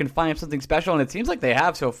and Hito can find something special, and it seems like they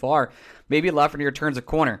have so far, maybe Lafreniere turns a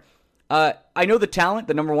corner. I know the talent,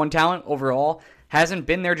 the number one talent overall, hasn't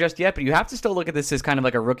been there just yet, but you have to still look at this as kind of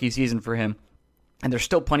like a rookie season for him. And there's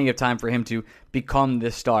still plenty of time for him to become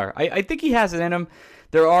this star. I think he has it in him.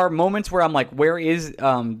 There are moments where I'm like, where is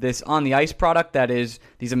this on-the-ice product that is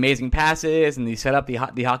these amazing passes and these set up the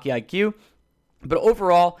hockey IQ? But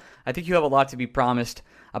overall, I think you have a lot to be promised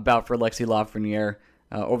about for Alexei Lafreniere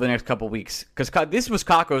over the next couple weeks. Because this was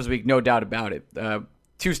Kakko's week, no doubt about it.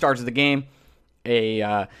 2 stars of the game,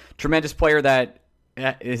 a tremendous player that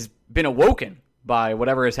has been awoken by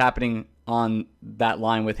whatever is happening on that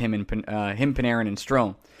line with him and Panarin and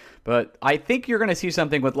Strome. But I think you're going to see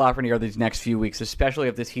something with Lafreniere these next few weeks, especially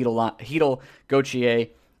if this Hedel, Gauthier,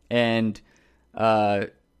 and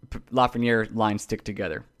Lafreniere line stick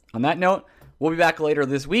together. On that note, we'll be back later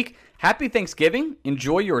this week. Happy Thanksgiving.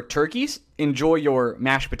 Enjoy your turkeys. Enjoy your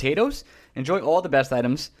mashed potatoes. Enjoy all the best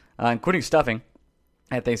items, including stuffing,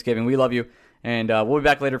 at Thanksgiving. We love you. And we'll be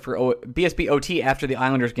back later for BSB OT after the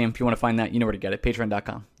Islanders game. If you want to find that, you know where to get it.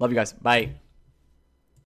 Patreon.com. Love you guys. Bye.